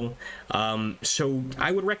Digital. So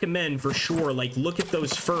I would recommend for sure, like, look at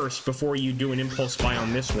those first before you do an impulse buy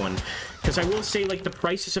on this one, because I will say, like, the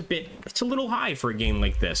price is it's a little high for a game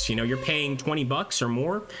like this. You know, you're paying 20 bucks or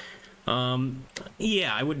more.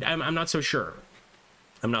 Yeah, I'm not so sure.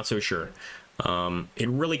 I'm not so sure. It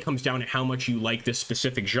really comes down to how much you like this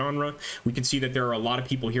specific genre. We can see that there are a lot of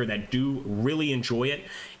people here that do really enjoy it,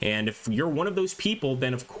 and if you're one of those people,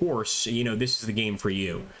 then of course, you know, this is the game for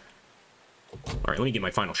you. All right, let me get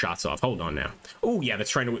my final shots off. Hold on now. Oh yeah, they're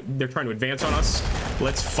trying to advance on us.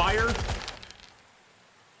 Let's fire.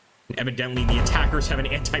 Evidently, the attackers have an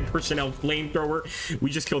anti-personnel flamethrower.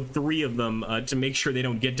 We just killed 3 of them to make sure they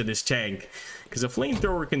don't get to this tank, because a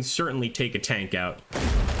flamethrower can certainly take a tank out.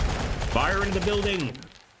 Fire into the building.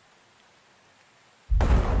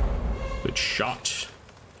 Good shot.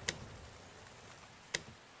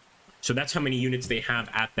 So that's how many units they have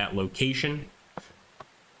at that location.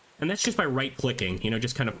 And that's just by right-clicking. You know,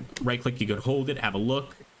 just kind of right-click, you could hold it, have a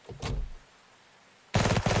look.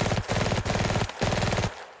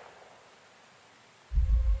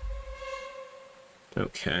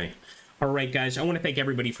 Okay. All right, guys, I want to thank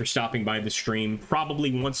everybody for stopping by the stream.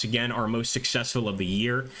 Probably, once again, our most successful of the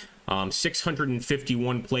year.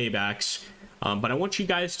 651 playbacks. But I want you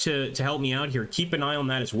guys to help me out here. Keep an eye on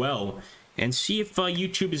that as well. And see if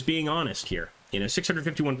YouTube is being honest here. You know,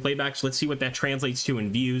 651 playbacks. Let's see what that translates to in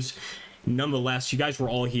views. Nonetheless, you guys were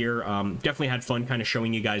all here. Definitely had fun kind of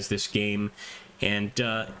showing you guys this game. And,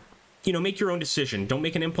 you know, make your own decision. Don't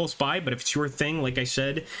make an impulse buy, but if it's your thing, like I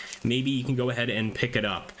said, maybe you can go ahead and pick it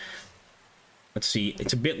up. Let's see.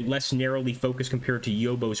 It's a bit less narrowly focused compared to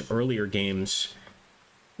Yobo's earlier games.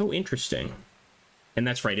 Oh, interesting. And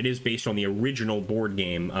that's right. It is based on the original board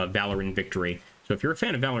game, Valor and Victory. So if you're a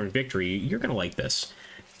fan of Valor and Victory, you're going to like this.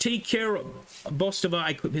 Take care,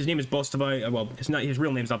 Bostova. His name is Bostova. Well, his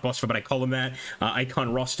real name's not Bostova, but I call him that.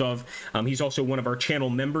 Icon Rostov. He's also one of our channel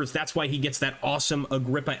members. That's why he gets that awesome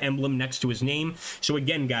Agrippa emblem next to his name. So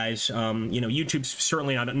again, guys, you know, YouTube's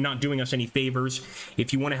certainly not doing us any favors.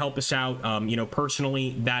 If you want to help us out, you know,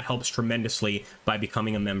 personally, that helps tremendously by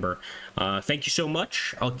becoming a member. Thank you so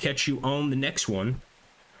much. I'll catch you on the next one.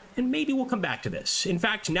 And maybe we'll come back to this. In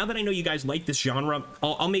fact, now that I know you guys like this genre,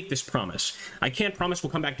 I'll make this promise. I can't promise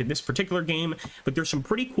we'll come back to this particular game, but there's some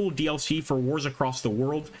pretty cool DLC for Wars Across the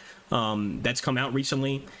World that's come out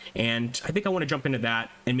recently, and I think I want to jump into that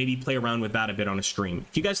and maybe play around with that a bit on a stream.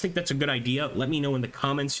 If you guys think that's a good idea, let me know in the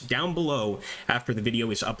comments down below after the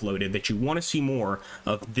video is uploaded that you want to see more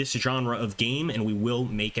of this genre of game, and we will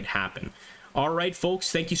make it happen. All right,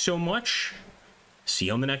 folks, thank you so much. See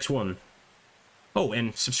you on the next one. Oh,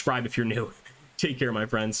 and subscribe if you're new. Take care, my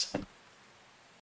friends.